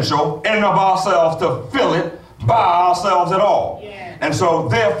potential in and of ourselves to fill it by ourselves at all. And so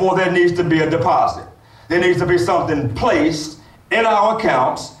therefore there needs to be a deposit. There needs to be something placed in our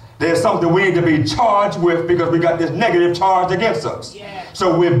accounts. There's something we need to be charged with because we got this negative charge against us.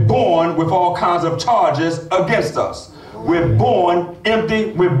 So we're born with all kinds of charges against us. We're born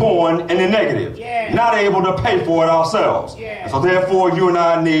empty. We're born in the negative. Not able to pay for it ourselves. So therefore you and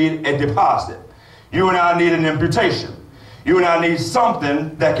I need a deposit. You and I need an imputation. You and I need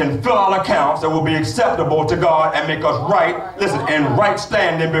something that can fill our accounts that will be acceptable to God and make us right, listen, in right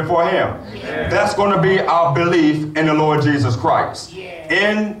standing before him. That's going to be our belief in the Lord Jesus Christ.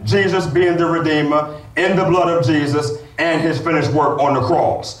 In Jesus being the Redeemer, in the blood of Jesus, and his finished work on the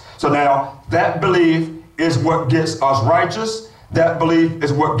cross. So now, that belief is what gets us righteous. That belief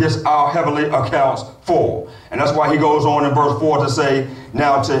is what gets our heavenly accounts full. And that's why he goes on in verse 4 to say,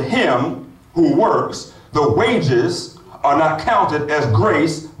 "Now to him who works, the wages are not counted as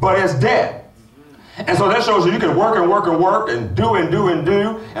grace, but as debt." And so that shows you can work and work and work and do and do and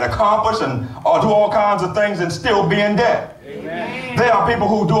do and accomplish and do all kinds of things and still be in debt. Amen. There are people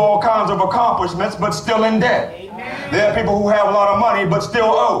who do all kinds of accomplishments but still in debt. Amen. There are people who have a lot of money but still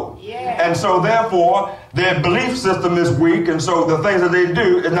owe. And so therefore their belief system is weak, and so the things that they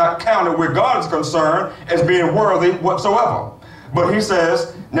do is not counted where God is concerned as being worthy whatsoever. But he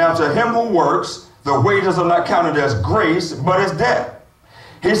says, "Now to him who works, the wages are not counted as grace, but as debt."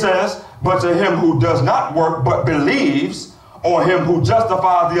 He says, but to him who does not work but believes on him who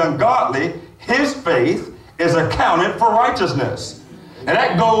justifies the ungodly, his faith is accounted for righteousness. And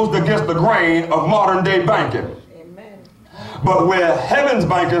that goes against the grain of modern day banking. But where heaven's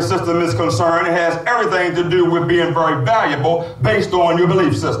banking system is concerned, it has everything to do with being very valuable based on your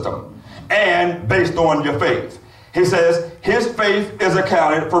belief system and based on your faith. He says his faith is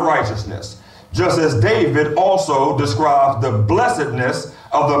accounted for righteousness, just as David also describes the blessedness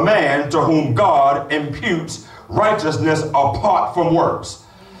of the man to whom God imputes righteousness apart from works.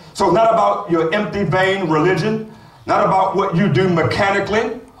 So it's not about your empty, vain religion, not about what you do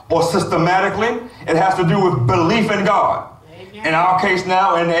mechanically or systematically. It has to do with belief in God. In our case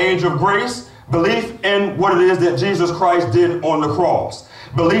now, in the age of grace, belief in what it is that Jesus Christ did on the cross.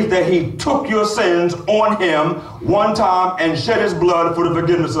 Belief that he took your sins on him one time and shed his blood for the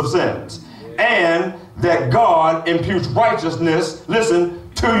forgiveness of sins. And that God imputes righteousness,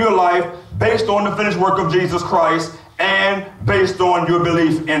 listen, to your life based on the finished work of Jesus Christ and based on your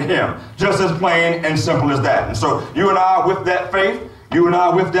belief in him. Just as plain and simple as that. And so you and I, with that faith, you and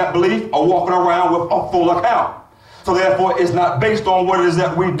I, with that belief, are walking around with a full account. So therefore, it's not based on what it is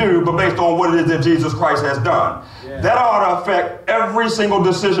that we do, but based on what it is that Jesus Christ has done. Yeah. That ought to affect every single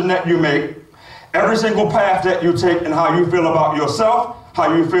decision that you make, every single path that you take, and how you feel about yourself,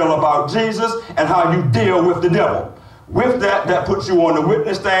 how you feel about Jesus, and how you deal with the devil. With that, that puts you on the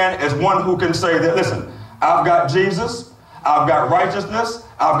witness stand as one who can say that, listen, I've got Jesus, I've got righteousness,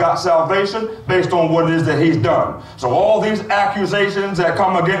 I've got salvation based on what it is that he's done. So all these accusations that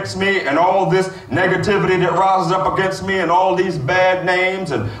come against me and all this negativity that rises up against me and all these bad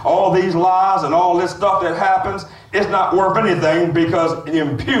names and all these lies and all this stuff that happens, it's not worth anything, because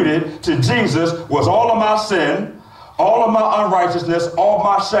imputed to Jesus was all of my sin, all of my unrighteousness, all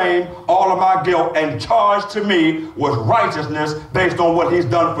my shame, all of my guilt, and charged to me was righteousness based on what he's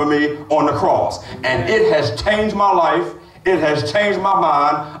done for me on the cross. And it has changed my life. It has changed my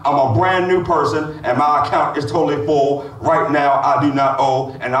mind. I'm a brand new person, and my account is totally full. Right now, I do not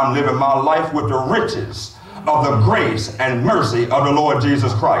owe, and I'm living my life with the riches of the grace and mercy of the Lord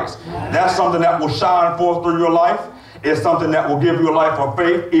Jesus Christ. That's something that will shine forth through your life. It's something that will give you a life of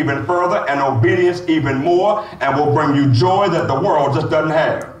faith even further and obedience even more, and will bring you joy that the world just doesn't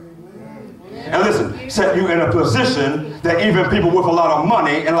have. And listen, set you in a position that even people with a lot of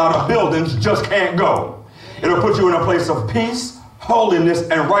money and a lot of buildings just can't go. It'll put you in a place of peace, holiness,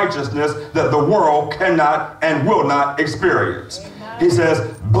 and righteousness that the world cannot and will not experience. He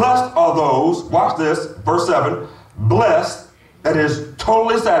says, blessed are those, watch this, verse 7, blessed, that is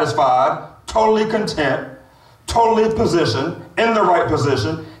totally satisfied, totally content, totally positioned, in the right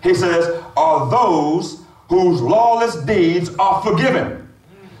position. He says, are those whose lawless deeds are forgiven.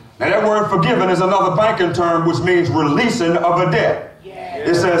 Now that word forgiven is another banking term which means releasing of a debt.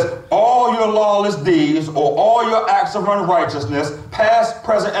 It says all your lawless deeds or all your acts of unrighteousness, past,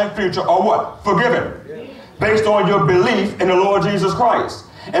 present, and future, are what? Forgiven. Based on your belief in the Lord Jesus Christ.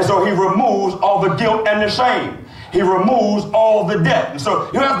 And so he removes all the guilt and the shame. He removes all the debt. And so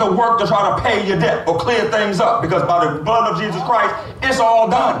you don't have to work to try to pay your debt or clear things up, because by the blood of Jesus Christ, it's all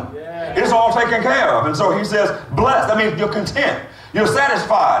done. It's all taken care of. And so he says, blessed. That means you're content. You're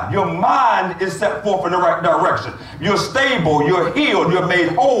satisfied. Your mind is set forth in the right direction. You're stable. You're healed. You're made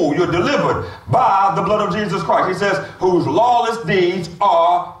whole. You're delivered by the blood of Jesus Christ. He says, whose lawless deeds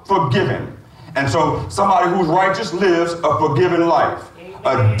are forgiven. And so somebody who's righteous lives a forgiven life,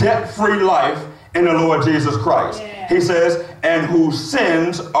 a debt-free life in the Lord Jesus Christ. He says, and whose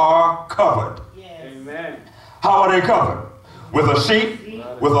sins are covered. Amen. How are they covered? With a sheet?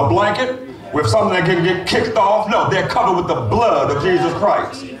 With a blanket? With something that can get kicked off? No, they're covered with the blood of Jesus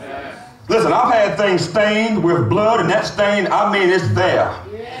Christ. Listen, I've had things stained with blood, and that stain, I mean, it's there.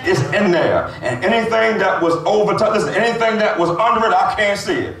 It's in there. And anything that was anything that was under it, I can't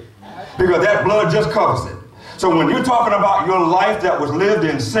see it, because that blood just covers it. So when you're talking about your life that was lived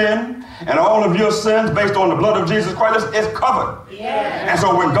in sin, and all of your sins based on the blood of Jesus Christ, it's covered. And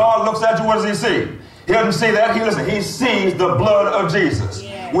so when God looks at you, what does he see? He doesn't see that. He sees the blood of Jesus,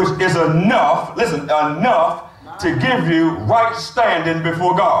 which is enough, listen, enough to give you right standing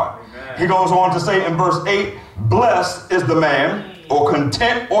before God. Amen. He goes on to say in verse 8, blessed is the man, or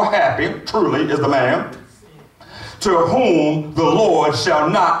content or happy, truly is the man, to whom the Lord shall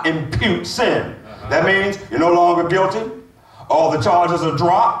not impute sin. That means you're no longer guilty. All the charges are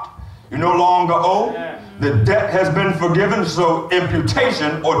dropped. You no longer owe. The debt has been forgiven, so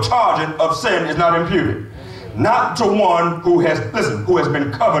imputation or charging of sin is not imputed. Not to one who has, who has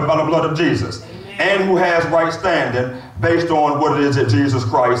been covered by the blood of Jesus and who has right standing based on what it is that Jesus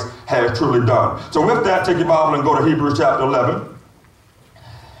Christ has truly done. So with that, take your Bible and go to Hebrews chapter 11.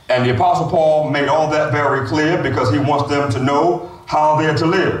 And the Apostle Paul made all that very clear because he wants them to know how they're to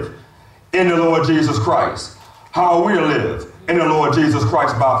live in the Lord Jesus Christ. How we live in the Lord Jesus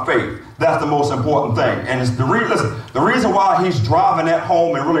Christ by faith. That's the most important thing. And it's the reason why he's driving that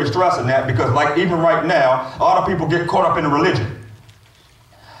home and really stressing that, because like even right now, a lot of people get caught up in religion.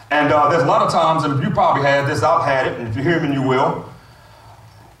 And there's a lot of times, and you probably had this, I've had it, and if you hear me, you will.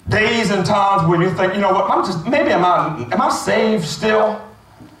 Days and times when you think, you know what, am I saved still?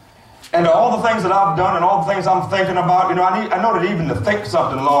 And all the things that I've done and all the things I'm thinking about, you know, I know that even to think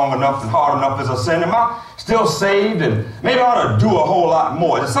something long enough and hard enough is a sin. Am I still saved? And maybe I ought to do a whole lot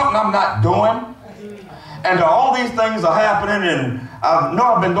more. Is it something I'm not doing? And all these things are happening, and I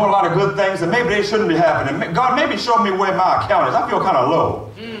know I've been doing a lot of good things, and maybe they shouldn't be happening. God, maybe show me where my account is. I feel kind of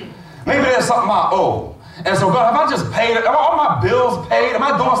low. Maybe there's something I owe. And so, God, have I just paid it? Are all my bills paid? Am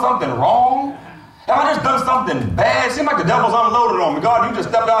I doing something wrong? Have I just done something bad? It seems like the devil's unloaded on me. God, you just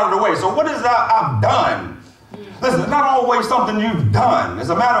stepped out of the way. So what is that I've done? Listen, it's not always something you've done. As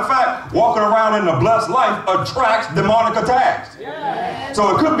a matter of fact, walking around in the blessed life attracts demonic attacks. Yeah. So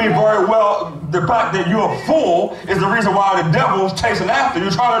it could be very well the fact that you're full is the reason why the devil's chasing after you,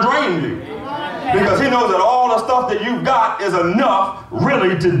 trying to drain you. Because he knows that all the stuff that you've got is enough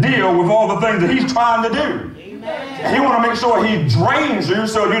really to deal with all the things that he's trying to do. And he want to make sure he drains you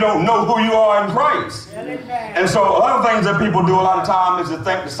so you don't know who you are in Christ. And so a lot of things that people do a lot of times is to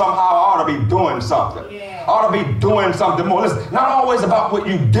think that somehow I ought to be doing something. I ought to be doing something more. Listen, not always about what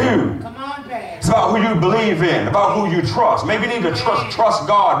you do. Come on, Dad. It's about who you believe in, about who you trust. Maybe you need to trust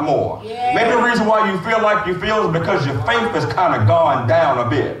God more. Yeah. Maybe the reason why you feel like you feel is because your faith has kind of gone down a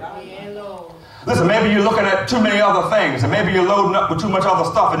bit. Listen, maybe you're looking at too many other things, and maybe you're loading up with too much other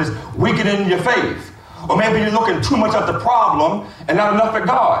stuff and it's weakening your faith. Or maybe you're looking too much at the problem and not enough at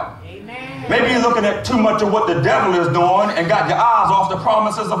God. Amen. Maybe you're looking at too much of what the devil is doing and got your eyes off the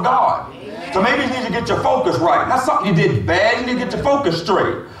promises of God. Amen. So maybe you need to get your focus right. Not something you did bad. You need to get your focus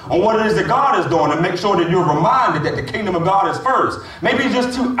straight on what it is that God is doing and make sure that you're reminded that the kingdom of God is first. Maybe you're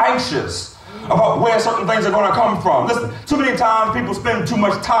just too anxious about where certain things are going to come from. Listen, too many times people spend too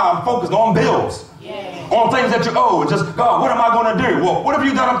much time focused on bills, on things that you owe, and just, God, what am I going to do? Well, what have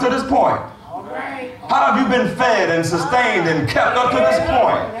you done up to this point? How have you been fed and sustained and kept up to this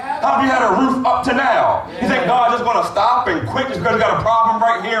point? How have you had a roof up to now? You think God's just going to stop and quit just because you got a problem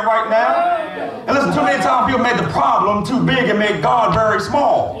right here and right now? And listen, too many times people made the problem too big and made God very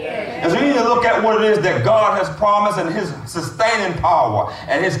small. And so you need to look at what it is that God has promised and his sustaining power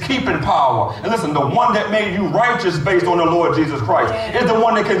and his keeping power. And listen, the one that made you righteous based on the Lord Jesus Christ is the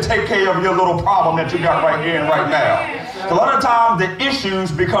one that can take care of your little problem that you got right here and right now. So a lot of times the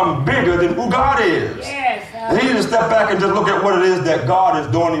issues become bigger than who God is. And you need to step back and just look at what it is that God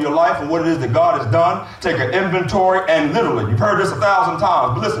is doing in your life and what it is that God has done. Take an inventory and literally, you've heard this 1,000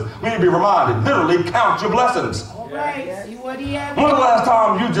 times, but listen, we need to be reminded, literally count your blessings. When was the last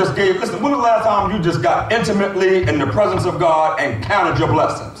time you just got intimately in the presence of God and counted your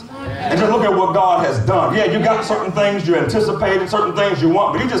blessings? And just look at what God has done. Yeah, you got certain things you anticipated, certain things you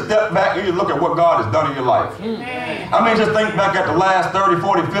want, but you just step back and you look at what God has done in your life. I mean, just think back at the last 30,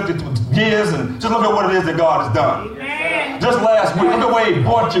 40, 50 years and just look at what it is that God has done. Just last week, look at where he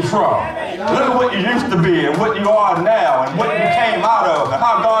brought you from. Look at what you used to be and what you are now and what you came out of and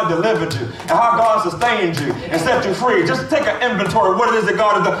how God delivered you and how God sustained you and set you free. Just take an inventory of what it is that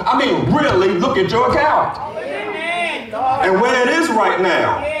God has done. I mean, really look at your account and where it is right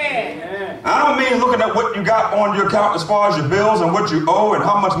now. I don't mean looking at what you got on your account as far as your bills and what you owe and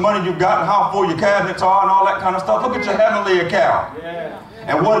how much money you got and how full your cabinets are and all that kind of stuff. Look at your heavenly account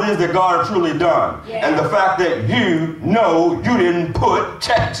and what it is that God has truly done. And the fact that you know you didn't put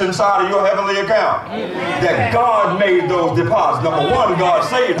checks inside of your heavenly account. That God made those deposits. Number one, God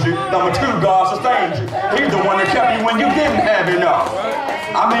saved you. Number two, God sustained you. He's the one that kept you when you didn't have enough.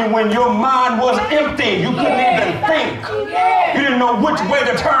 I mean, when your mind was empty, you couldn't even think. You didn't know which way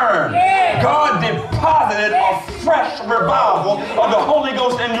to turn. God deposited a fresh revival of the Holy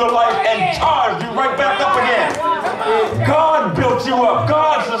Ghost in your life and charged you right back up again. God built you up.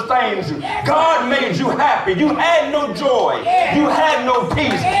 God sustains you. God made you happy. You had no joy. You had no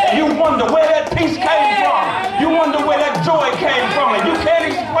peace. And you wonder where that peace came from. You wonder where that joy came from. And you can't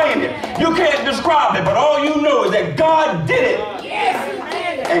explain it. You can't describe it. But all you know is that God did it.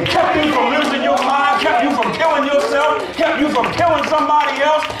 And kept you from losing your mind, kept you from killing yourself, kept you from killing somebody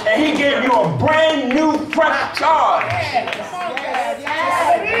else, and he gave you a brand new, fresh charge.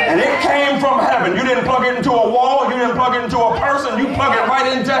 And it came from heaven. You didn't plug it into a wall, you didn't plug it into a person, you plug it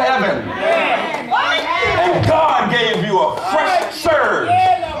right into heaven. And God gave you a fresh surge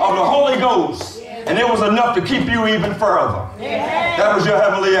of the Holy Ghost, and it was enough to keep you even further. That was your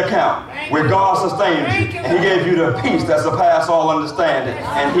heavenly account where God sustained you. And he gave you the peace that surpasses all understanding.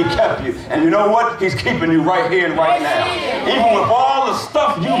 And he kept you. And you know what? He's keeping you right here and right now. Even with all the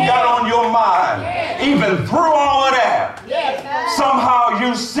stuff you got on your mind, even through all of that, somehow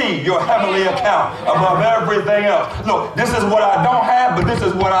you see your heavenly account above everything else. Look, this is what I don't have, but this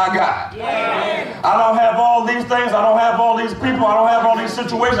is what I got. I don't have all these things. I don't have all these people. I don't have all these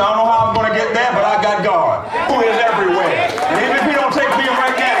situations. I don't know how I'm going to get there, but I got God, who is everywhere. And even if he don't take me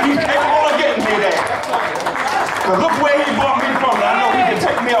right now, he's capable of getting me there. Because look where he brought me from. And I know he can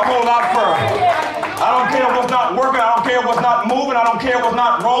take me a whole lot further. I don't care what's not working. I don't care what's not moving. I don't care what's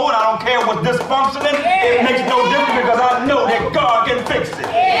not rolling. I don't care what's dysfunctioning. It makes no difference because I know that God can fix it.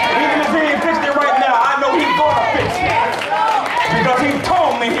 And even if he ain't fixed it right now, I know he's going to fix it. Because he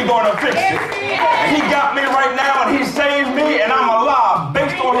told me he's going to fix it. And he got me right now and he saved me and I'm alive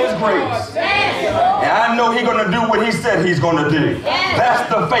based on his grace. And I know he's going to do what he said he's going to do. That's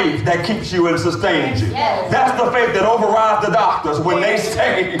the faith that keeps you and sustains you. That's the faith that overrides the doctors when they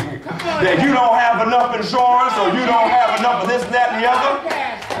say that you don't have enough insurance or you don't have enough of this, that, and the other.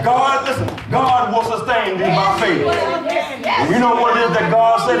 God, listen, God will sustain you by faith. And you know what it is that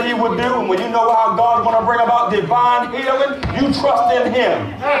God said he would do? And when you know how God's going to bring about divine healing, you trust in him.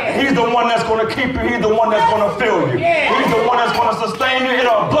 And he's the one that's going to keep you. He's the one that's going to fill you. He's the one that's going to sustain you.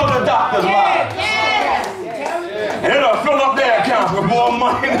 It'll blow the doctor's lives. And it'll fill up their accounts with more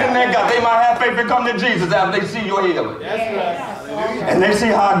money than they got. They might have faith and come to Jesus after they see your healing. And they see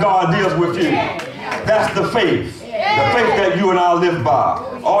how God deals with you. That's the faith. The faith that you and I live by.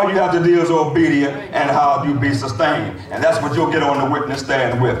 All you have to do is obedient and how you be sustained. And that's what you'll get on the witness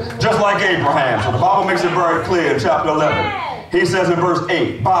stand with. Just like Abraham. So the Bible makes it very clear in chapter 11. He says in verse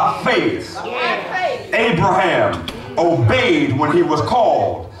 8, by faith, Abraham obeyed when he was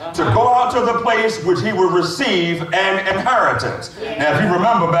called to go out to the place which he would receive an inheritance. Now if you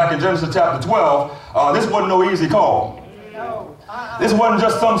remember back in Genesis chapter 12, this wasn't no easy call. This wasn't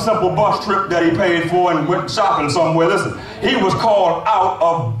just some simple bus trip that he paid for and went shopping somewhere. Listen, he was called out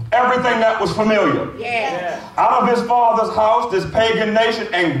of everything that was familiar. Out of his father's house, this pagan nation,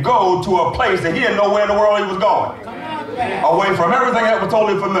 and go to a place that he didn't know where in the world he was going. Away from everything that was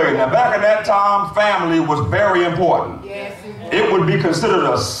totally familiar. Now back in that time, family was very important. It would be considered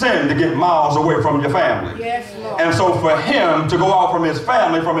a sin to get miles away from your family. And so for him to go out from his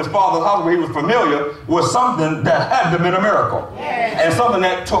family, from his father's house where he was familiar, was something that had to have been a miracle. And something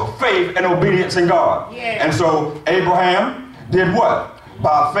that took faith and obedience in God. And so Abraham did what?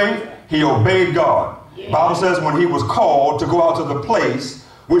 By faith, he obeyed God. The Bible says when he was called to go out to the place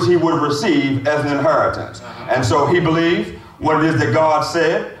which he would receive as an inheritance. And so he believed what it is that God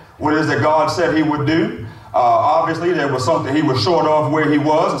said, what it is that God said he would do. Obviously, there was something he was short of where he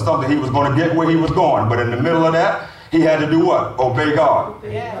was and something he was going to get where he was going. But in the middle of that, he had to do what? Obey God.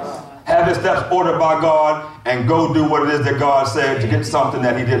 Have his steps ordered by God and go do what it is that God said to get something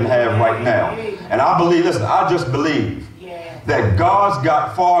that he didn't have right now. And I believe, listen, I just believe that God's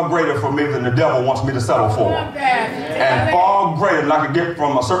got far greater for me than the devil wants me to settle for. And far greater than I could get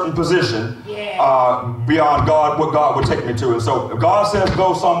from a certain position beyond God, what God would take me to. And so if God says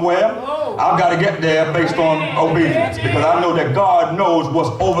go somewhere, I've got to get there based on obedience. Because I know that God knows what's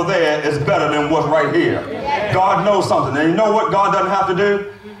over there is better than what's right here. God knows something. And you know what God doesn't have to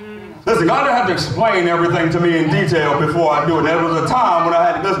do? Listen, God didn't have to explain everything to me in detail before I do it. There was a time when I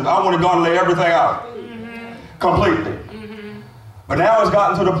had to, listen, I wanted God to lay everything out. Completely. But now it's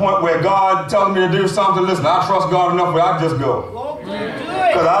gotten to the point where God tells me to do something. Listen, I trust God enough where I just go.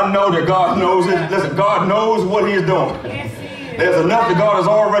 Because I know that God knows it. Listen, God knows what he's doing. There's enough that God has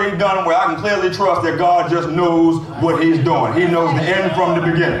already done where I can clearly trust that God just knows what he's doing. He knows the end from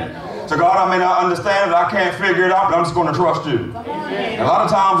the beginning. So God, I may not understand it, I can't figure it out, but I'm just going to trust you. And a lot of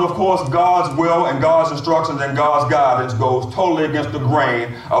times, of course, God's will and God's instructions and God's guidance goes totally against the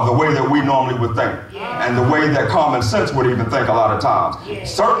grain of the way that we normally would think. And the way that common sense would even think a lot of times.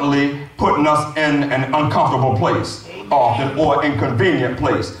 Certainly putting us in an uncomfortable place, often, or inconvenient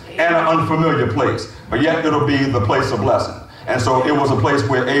place, and an unfamiliar place. But yet it'll be the place of blessing. And so it was a place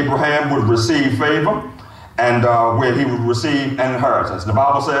where Abraham would receive favor and where he would receive an inheritance. The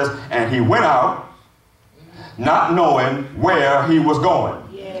Bible says, and he went out not knowing where he was going.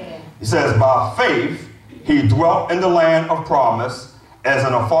 He says, by faith, he dwelt in the land of promise as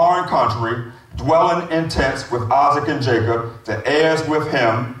in a foreign country, dwelling in tents with Isaac and Jacob, the heirs with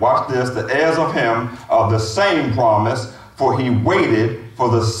him, watch this, the heirs of him of the same promise, for he waited for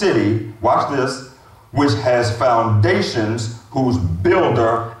the city, watch this, which has foundations, whose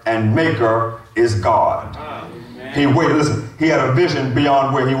builder and maker is God. He waited, listen, he had a vision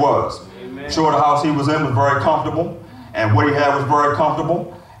beyond where he was. Sure, the house he was in was very comfortable, and what he had was very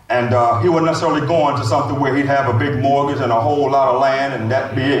comfortable. And he wasn't necessarily going to something where he'd have a big mortgage and a whole lot of land and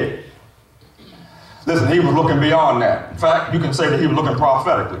that'd be it. Listen, he was looking beyond that. In fact, you can say that he was looking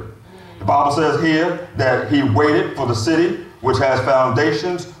prophetically. The Bible says here that he waited for the city which has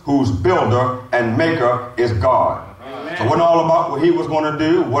foundations, whose builder and maker is God. Amen. So it wasn't all about what he was going to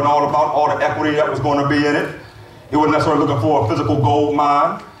do. It wasn't all about all the equity that was going to be in it. He wasn't necessarily looking for a physical gold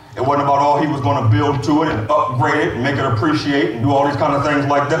mine. It wasn't about all he was going to build to it and upgrade it and make it appreciate and do all these kind of things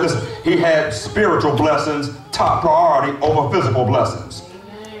like that. Listen, he had spiritual blessings top priority over physical blessings.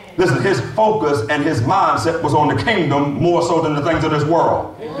 Listen, his focus and his mindset was on the kingdom more so than the things of this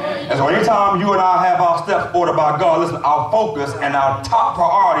world. And so anytime you and I have our steps ordered by God, listen, our focus and our top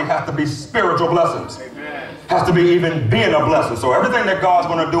priority has to be spiritual blessings. Has to be even being a blessing. So everything that God's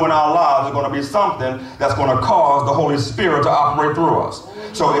going to do in our lives is going to be something that's going to cause the Holy Spirit to operate through us.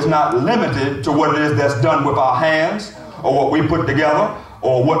 So it's not limited to what it is that's done with our hands or what we put together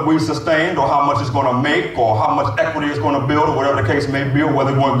or what we sustained or how much it's going to make or how much equity it's going to build or whatever the case may be or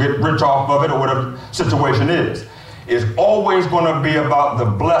whether we're going to get rich off of it or whatever the situation is. It's always going to be about the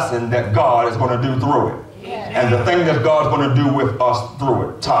blessing that God is going to do through it. And the thing that God's going to do with us through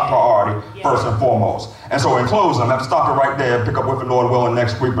it, top priority, first and foremost. And so in closing, I'm going to have to stop it right there, pick up with the Lord willing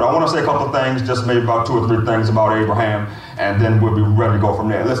next week. But I want to say a couple of things, just maybe about 2 or 3 things about Abraham, and then we'll be ready to go from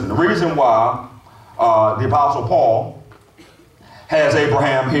there. Listen, the reason why the Apostle Paul has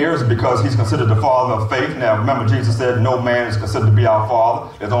Abraham here is because he's considered the father of faith. Now, remember, Jesus said no man is considered to be our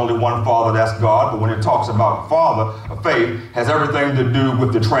father. There's only one father, that's God. But when it talks about father of faith, it has everything to do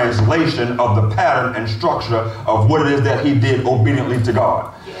with the translation of the pattern and structure of what it is that he did obediently to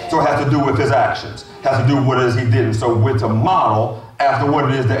God. So it has to do with his actions. It has to do with what it is he did. And so we're to model after what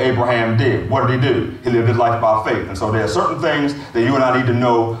it is that Abraham did. What did he do? He lived his life by faith. And so there are certain things that you and I need to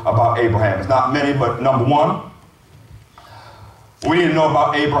know about Abraham. It's not many, but number one, we need to know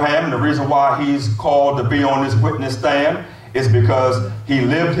about Abraham, and the reason why he's called to be on this witness stand is because he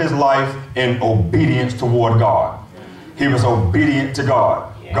lived his life in obedience toward God. He was obedient to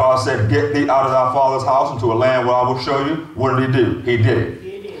God. God said, get thee out of thy father's house into a land where I will show you. What did he do? He did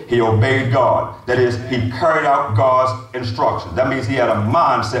it. He obeyed God. That is, he carried out God's instructions. That means he had a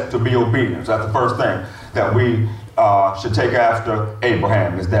mindset to be obedient. So that's the first thing that we should take after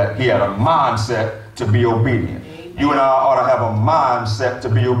Abraham, is that he had a mindset to be obedient. You and I ought to have a mindset to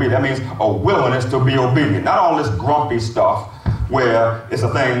be obedient. That means a willingness to be obedient. Not all this grumpy stuff where it's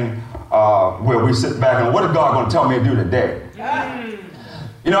a thing where we sit back and what is God going to tell me to do today?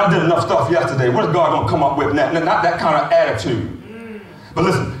 You know, I did enough stuff yesterday. What is God going to come up with now? Not that kind of attitude. But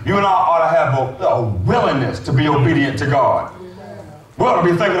listen, you and I ought to have a willingness to be obedient to God. We ought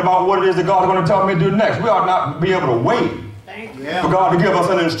to be thinking about what it is that God is going to tell me to do next. We ought not be able to wait for God to give us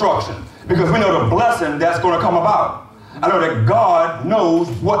an instruction. Because we know the blessing that's going to come about. I know that God knows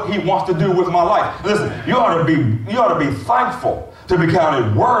what he wants to do with my life. Listen, you ought to be thankful to be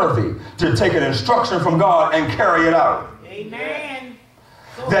counted worthy to take an instruction from God and carry it out. Amen.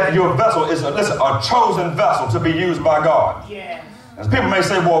 That your vessel is a chosen vessel to be used by God. Yes. And people may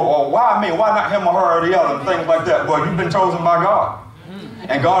say, well, why me? Why not him or her or the other? And things like that. Well, you've been chosen by God.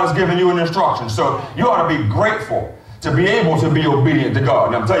 And God has given you an instruction. So you ought to be grateful to be able to be obedient to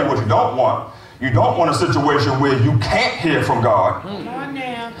God. Now, I'm telling you what you don't want. You don't want a situation where you can't hear from God. Come on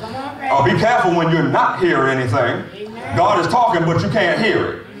now. Come on, be careful when you're not hearing anything. Amen. God is talking, but you can't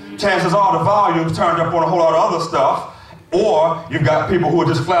hear it. Chances are the volume's turned up on a whole lot of other stuff. Or you've got people who are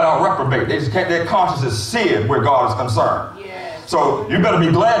just flat out reprobate. They just can't, their conscience is seared where God is concerned. Yes. So you better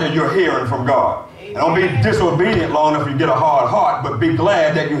be glad that you're hearing from God. And don't be disobedient long enough you get a hard heart, but be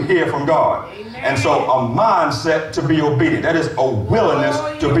glad that you hear from God. Amen. And so a mindset to be obedient. That is a willingness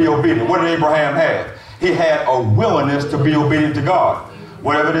to be obedient. What did Abraham have? He had a willingness to be obedient to God.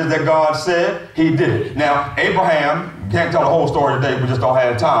 Whatever it is that God said, he did it. Now, Abraham, can't tell the whole story today, we just don't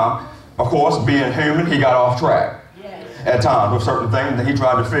have time. Of course, being human, he got off track at times with certain things. And he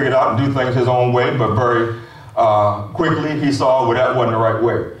tried to figure it out and do things his own way, but very quickly he saw well, that wasn't the right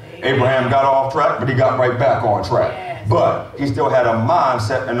way. Abraham got off track, but he got right back on track. But he still had a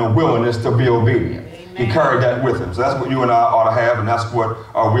mindset and a willingness to be obedient. He carried that with him. So that's what you and I ought to have, and that's what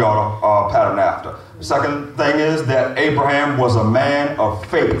we ought to pattern after. The second thing is that Abraham was a man of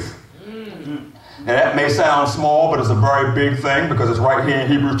faith. Now that may sound small, but it's a very big thing because it's right here in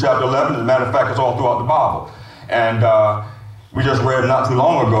Hebrews chapter 11. As a matter of fact, it's all throughout the Bible. And we just read not too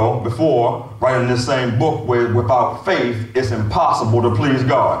long ago before, right in this same book, where without faith, it's impossible to please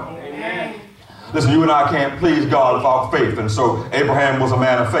God. Amen. Listen, you and I can't please God without faith. And so Abraham was a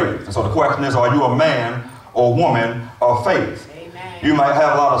man of faith. And so the question is, are you a man or woman of faith? Amen. You might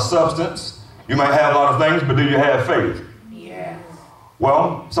have a lot of substance. You might have a lot of things, but do you have faith? Yeah.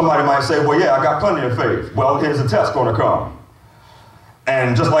 Well, somebody might say, well, yeah, I got plenty of faith. Well, here's the test going to come.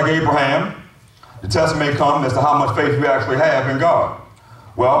 And just like Abraham, the test may come as to how much faith you actually have in God.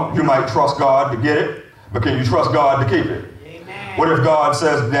 Well, you might trust God to get it, but can you trust God to keep it? Amen. What if God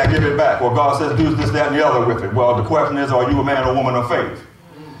says, now give it back? Or God says, do this, that, and the other with it? Well, the question is, are you a man or woman of faith?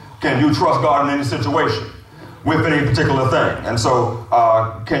 Can you trust God in any situation with any particular thing? And so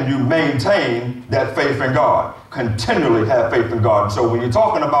can you maintain that faith in God? Continually have faith in God. And so when you're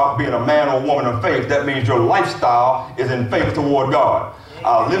talking about being a man or woman of faith, that means your lifestyle is in faith toward God.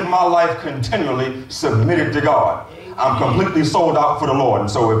 I live my life continually submitted to God. I'm completely sold out for the Lord. And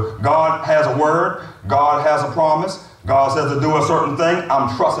so if God has a word, God has a promise, God says to do a certain thing,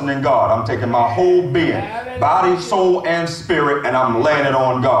 I'm trusting in God. I'm taking my whole being, body, soul, and spirit, and I'm laying it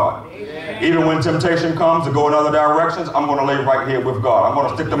on God. Even when temptation comes to go in other directions, I'm going to lay right here with God. I'm going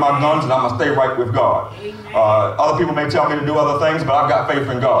to stick to my guns, and I'm going to stay right with God. Other people may tell me to do other things, but I've got faith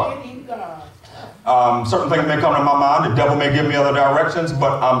in God. Certain things may come to my mind. The devil may give me other directions,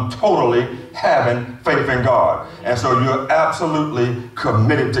 but I'm totally having faith in God. And so you're absolutely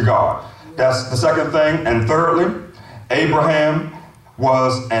committed to God. That's the second thing. And thirdly, Abraham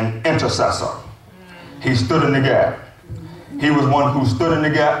was an intercessor. He stood in the gap. He was one who stood in the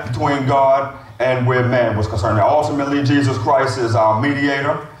gap between God and where man was concerned. Now, ultimately, Jesus Christ is our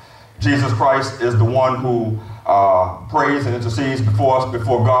mediator. Jesus Christ is the one who prays and intercedes before us,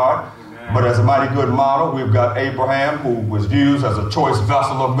 before God. Amen. But as a mighty good model, we've got Abraham, who was used as a choice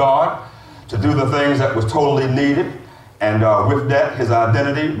vessel of God to do the things that was totally needed. And with that, his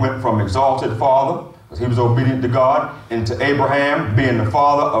identity went from exalted father, because he was obedient to God, into Abraham being the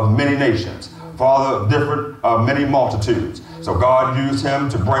father of many nations, father of many multitudes. So God used him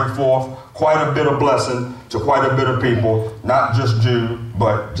to bring forth quite a bit of blessing to quite a bit of people, not just Jew,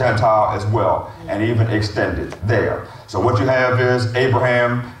 but Gentile as well, and even extended there. So what you have is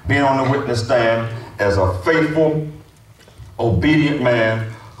Abraham being on the witness stand as a faithful, obedient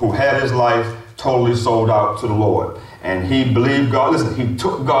man who had his life totally sold out to the Lord. And he believed God. Listen, he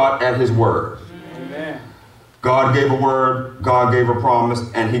took God at his word. Amen. God gave a word, God gave a promise,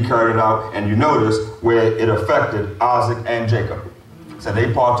 and he carried it out. And you notice where it affected Isaac and Jacob. So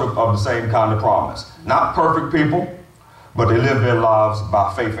they partook of the same kind of promise. Not perfect people, but they lived their lives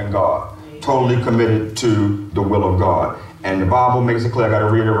by faith in God, totally committed to the will of God. And the Bible makes it clear, I got to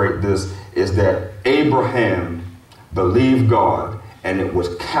reiterate this, is that Abraham believed God and it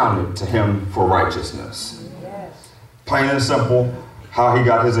was counted to him for righteousness. Plain and simple, how he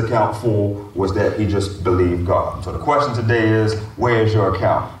got his account full was that he just believed God. So the question today is, where is your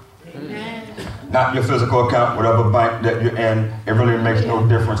account? Amen. Not your physical account, whatever bank that you're in. It really makes no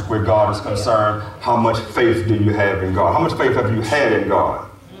difference where God is concerned. How much faith do you have in God? How much faith have you had in God?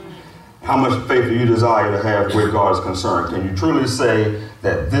 How much faith do you desire to have where God is concerned? Can you truly say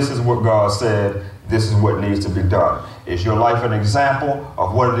that this is what God said, this is what needs to be done? Is your life an example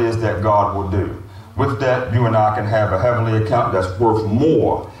of what it is that God will do? With that, you and I can have a heavenly account that's worth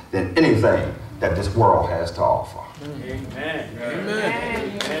more than anything that this world has to offer. Amen.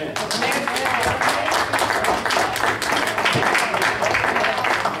 Amen. Amen. Amen.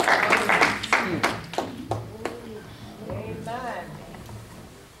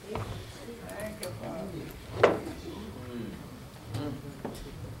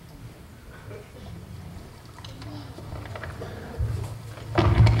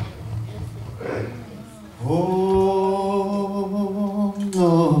 Oh,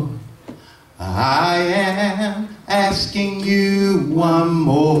 Lord, I am asking you one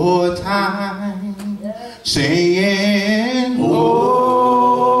more time, saying, oh,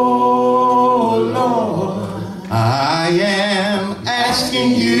 Lord, I am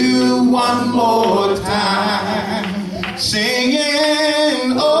asking you one more time,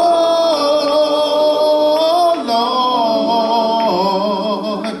 saying, oh,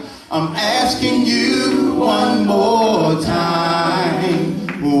 Lord, I'm asking you one more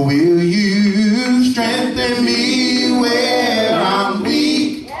time, will you strengthen me where I'm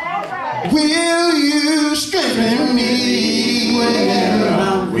weak? Will you strengthen me where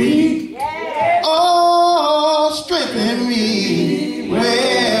I'm weak? Oh, strengthen me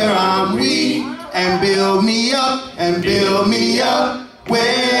where I'm weak, and build me up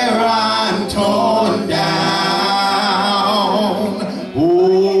where I'm torn down.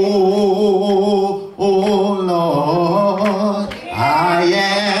 Oh Lord, I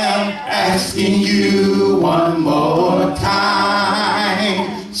am asking you one more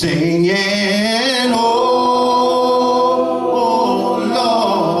time, singing, oh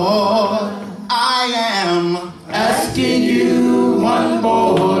Lord, I am asking you one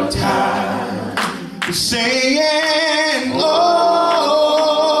more time.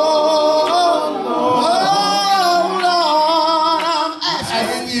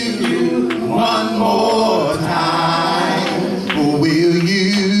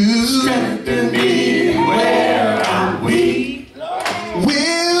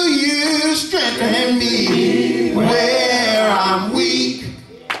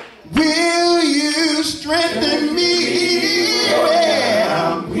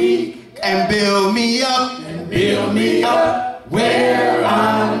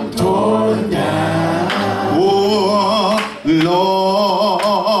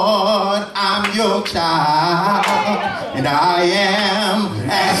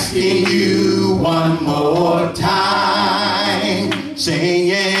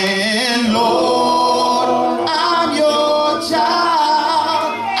 saying, Lord, I'm your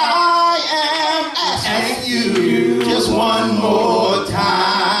child. I am asking you just one more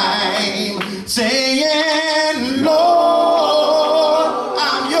time, saying, Lord,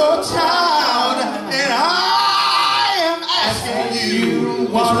 I'm your child, and I am asking you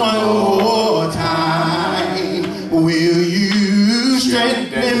just one more time. Will you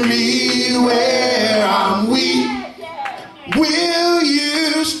strengthen me where I'm weak? Will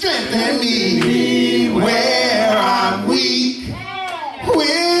you strengthen me where I'm weak?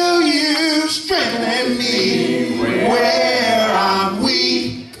 Will you strengthen me where I'm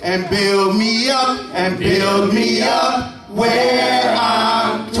weak? And build me up where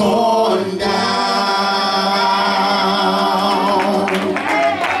I'm torn down.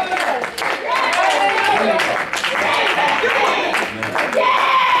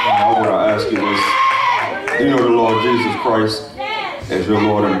 Now, what I ask you is, you know the Lord Jesus Christ as your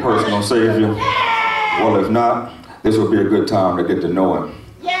Lord and personal Savior? Well, if not, this would be a good time to get to know Him.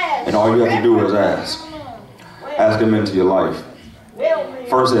 And all you have to do is ask. Ask Him into your life.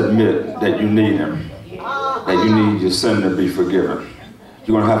 First, admit that you need Him, that you need your sin to be forgiven.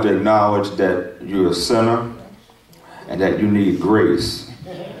 You're going to have to acknowledge that you're a sinner and that you need grace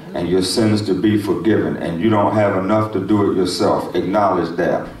and your sins to be forgiven, and you don't have enough to do it yourself. Acknowledge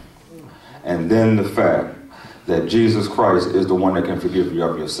that. And then the fact that Jesus Christ is the one that can forgive you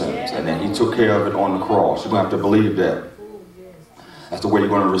of your sins, and that He took care of it on the cross. You're going to have to believe that. That's the way you're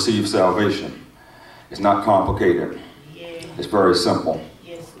going to receive salvation. It's not complicated. It's very simple.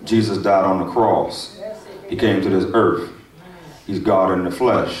 Jesus died on the cross. He came to this earth. He's God in the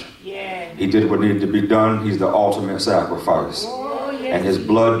flesh. He did what needed to be done. He's the ultimate sacrifice. And His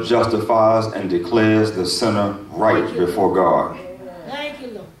blood justifies and declares the sinner right before God.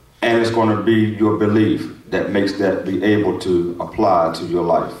 And it's going to be your belief that makes that be able to apply to your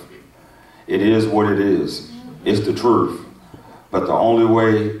life. It is what it is. It's the truth. But the only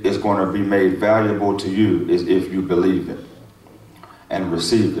way it's going to be made valuable to you is if you believe it and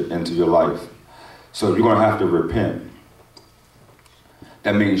receive it into your life. So you're going to have to repent.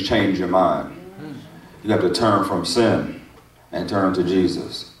 That means change your mind. You have to turn from sin and turn to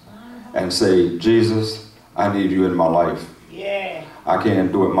Jesus and say, Jesus, I need you in my life. I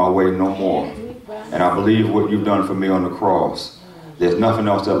can't do it my way no more. And I believe what you've done for me on the cross. There's nothing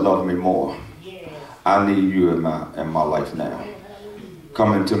else that loves me more. I need you in my life now.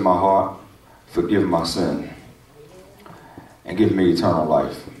 Come into my heart, forgive my sin, and give me eternal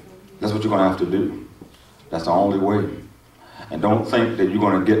life. That's what you're going to have to do. That's the only way. And don't think that you're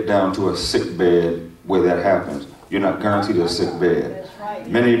going to get down to a sick bed where that happens. You're not guaranteed a sick bed.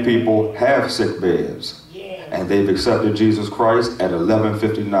 Many people have sick beds, and they've accepted Jesus Christ at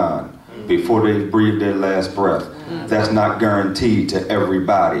 11:59 before they breathe their last breath. That's not guaranteed to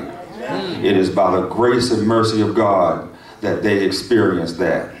everybody. It is by the grace and mercy of God that they experience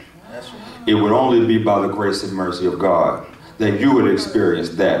that. It would only be by the grace and mercy of God that you would experience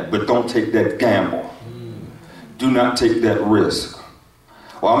that. But don't take that gamble. Do not take that risk.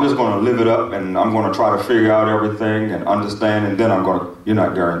 Well, I'm just going to live it up and I'm going to try to figure out everything and understand, and then you're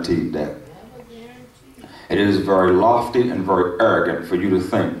not guaranteed that. It is very lofty and very arrogant for you to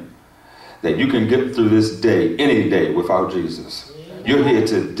think that you can get through this day, any day, without Jesus. You're here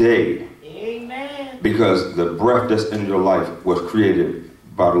today because the breath that's in your life was created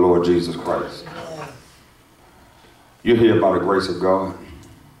by the Lord Jesus Christ. You're here by the grace of God,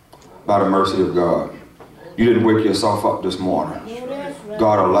 by the mercy of God. You didn't wake yourself up this morning.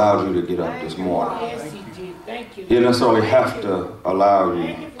 God allowed you to get up this morning. He didn't necessarily have to allow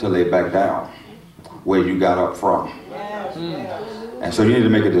you to lay back down where you got up from. And so you need to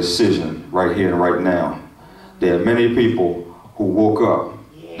make a decision right here and right now. There are many people who woke up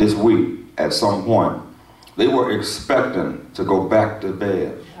this week at some point. They were expecting to go back to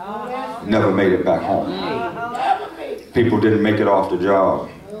bed. Never made it back home. People didn't make it off the job.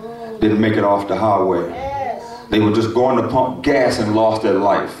 Didn't make it off the highway. They were just going to pump gas and lost their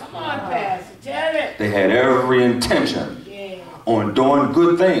life. They had every intention on doing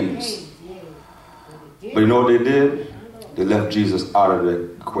good things. But you know what they did? They left Jesus out of the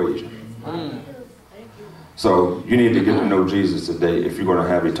equation. So you need to get to know Jesus today if you're going to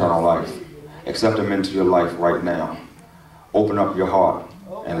have eternal life. Accept Him into your life right now. Open up your heart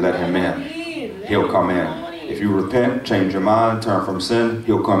and let Him in. He'll come in. If you repent, change your mind, turn from sin,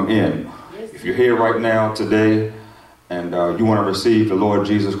 He'll come in. If you're here right now today and you want to receive the Lord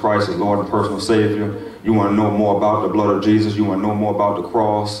Jesus Christ as Lord and personal Savior, you want to know more about the blood of Jesus, you want to know more about the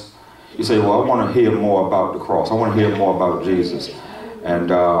cross, you say, well, I want to hear more about the cross. I want to hear more about Jesus. And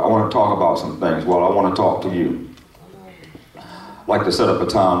I want to talk about some things. Well, I want to talk to you. like to set up a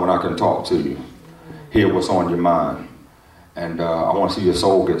time when I can talk to you, hear what's on your mind. And I want to see your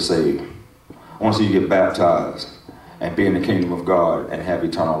soul get saved. I want to see you get baptized and be in the kingdom of God and have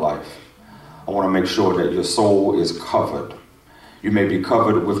eternal life. I want to make sure that your soul is covered. You may be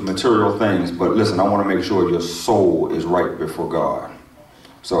covered with material things, but listen, I want to make sure your soul is right before God.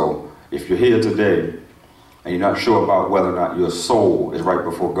 So if you're here today and you're not sure about whether or not your soul is right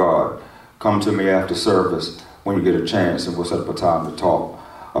before God, come to me after service when you get a chance, and we'll set up a time to talk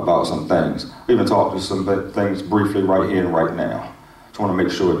about some things. We even talk to some things briefly right here and right now. Just want to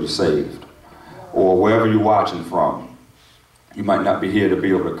make sure you're saved. Or wherever you're watching from, you might not be here to be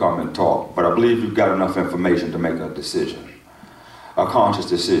able to come and talk, but I believe you've got enough information to make a decision, a conscious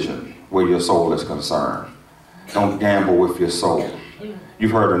decision where your soul is concerned. Don't gamble with your soul.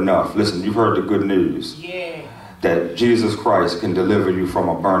 You've heard enough. Listen, you've heard the good news that Jesus Christ can deliver you from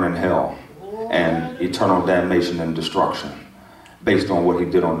a burning hell and eternal damnation and destruction based on what he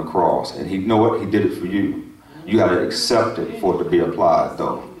did on the cross. And you know what? He did it for you. You got to accept it for it to be applied,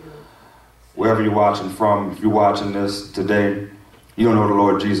 though. Wherever you're watching from, if you're watching this today, you don't know the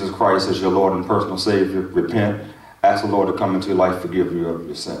Lord Jesus Christ as your Lord and personal Savior, repent. Ask the Lord to come into your life, forgive you of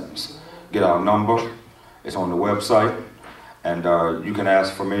your sins. Get our number. It's on the website. And you can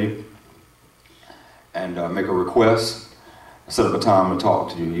ask for me and make a request. Set up a time to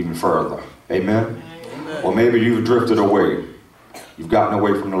talk to you even further. Amen? Amen. Or maybe you've drifted away. You've gotten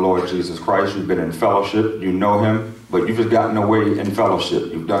away from the Lord Jesus Christ. You've been in fellowship. You know him. But you've just gotten away in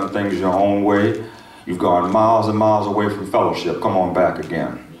fellowship. You've done things your own way. You've gone miles and miles away from fellowship. Come on back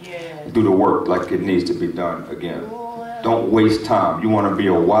again. Do the work like it needs to be done again. Don't waste time. You want to be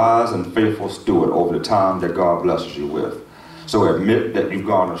a wise and faithful steward over the time that God blesses you with. So admit that you've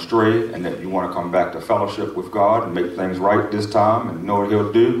gone astray and that you want to come back to fellowship with God and make things right this time, and know what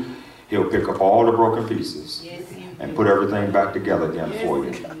he'll do. He'll pick up all the broken pieces and put everything back together again for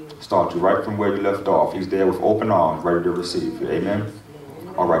you. Start you right from where you left off. He's there with open arms, ready to receive you. Amen?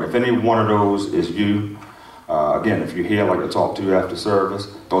 All right, if any one of those is you, again, if you're here, I'd like to talk to you after service.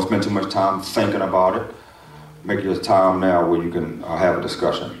 Don't spend too much time thinking about it. Make your time now where you can have a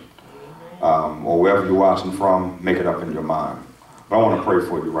discussion. Or wherever you're watching from, make it up in your mind. But I want to pray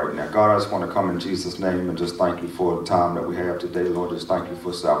for you right now. God, I just want to come in Jesus' name and just thank you for the time that we have today. Lord, just thank you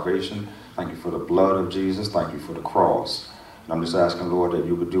for salvation. Thank you for the blood of Jesus. Thank you for the cross. And I'm just asking, Lord, that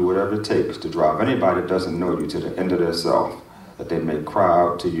you would do whatever it takes to drive anybody that doesn't know you to the end of their self, that they may cry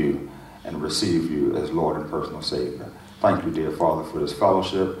out to you and receive you as Lord and personal Savior. Thank you, dear Father, for this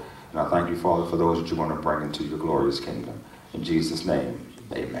fellowship. And I thank you, Father, for those that you want to bring into your glorious kingdom. In Jesus' name,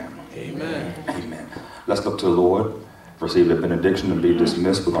 amen. Amen. Amen. Let's look to the Lord, receive the benediction, and be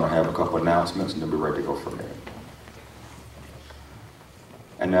dismissed. We're going to have a couple announcements, and then we're ready to go from there.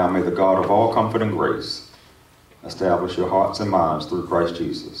 And now may the God of all comfort and grace establish your hearts and minds through Christ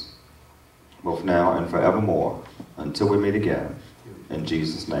Jesus, both now and forevermore, until we meet again. In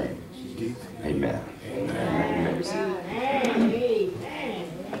Jesus' name, amen. Amen.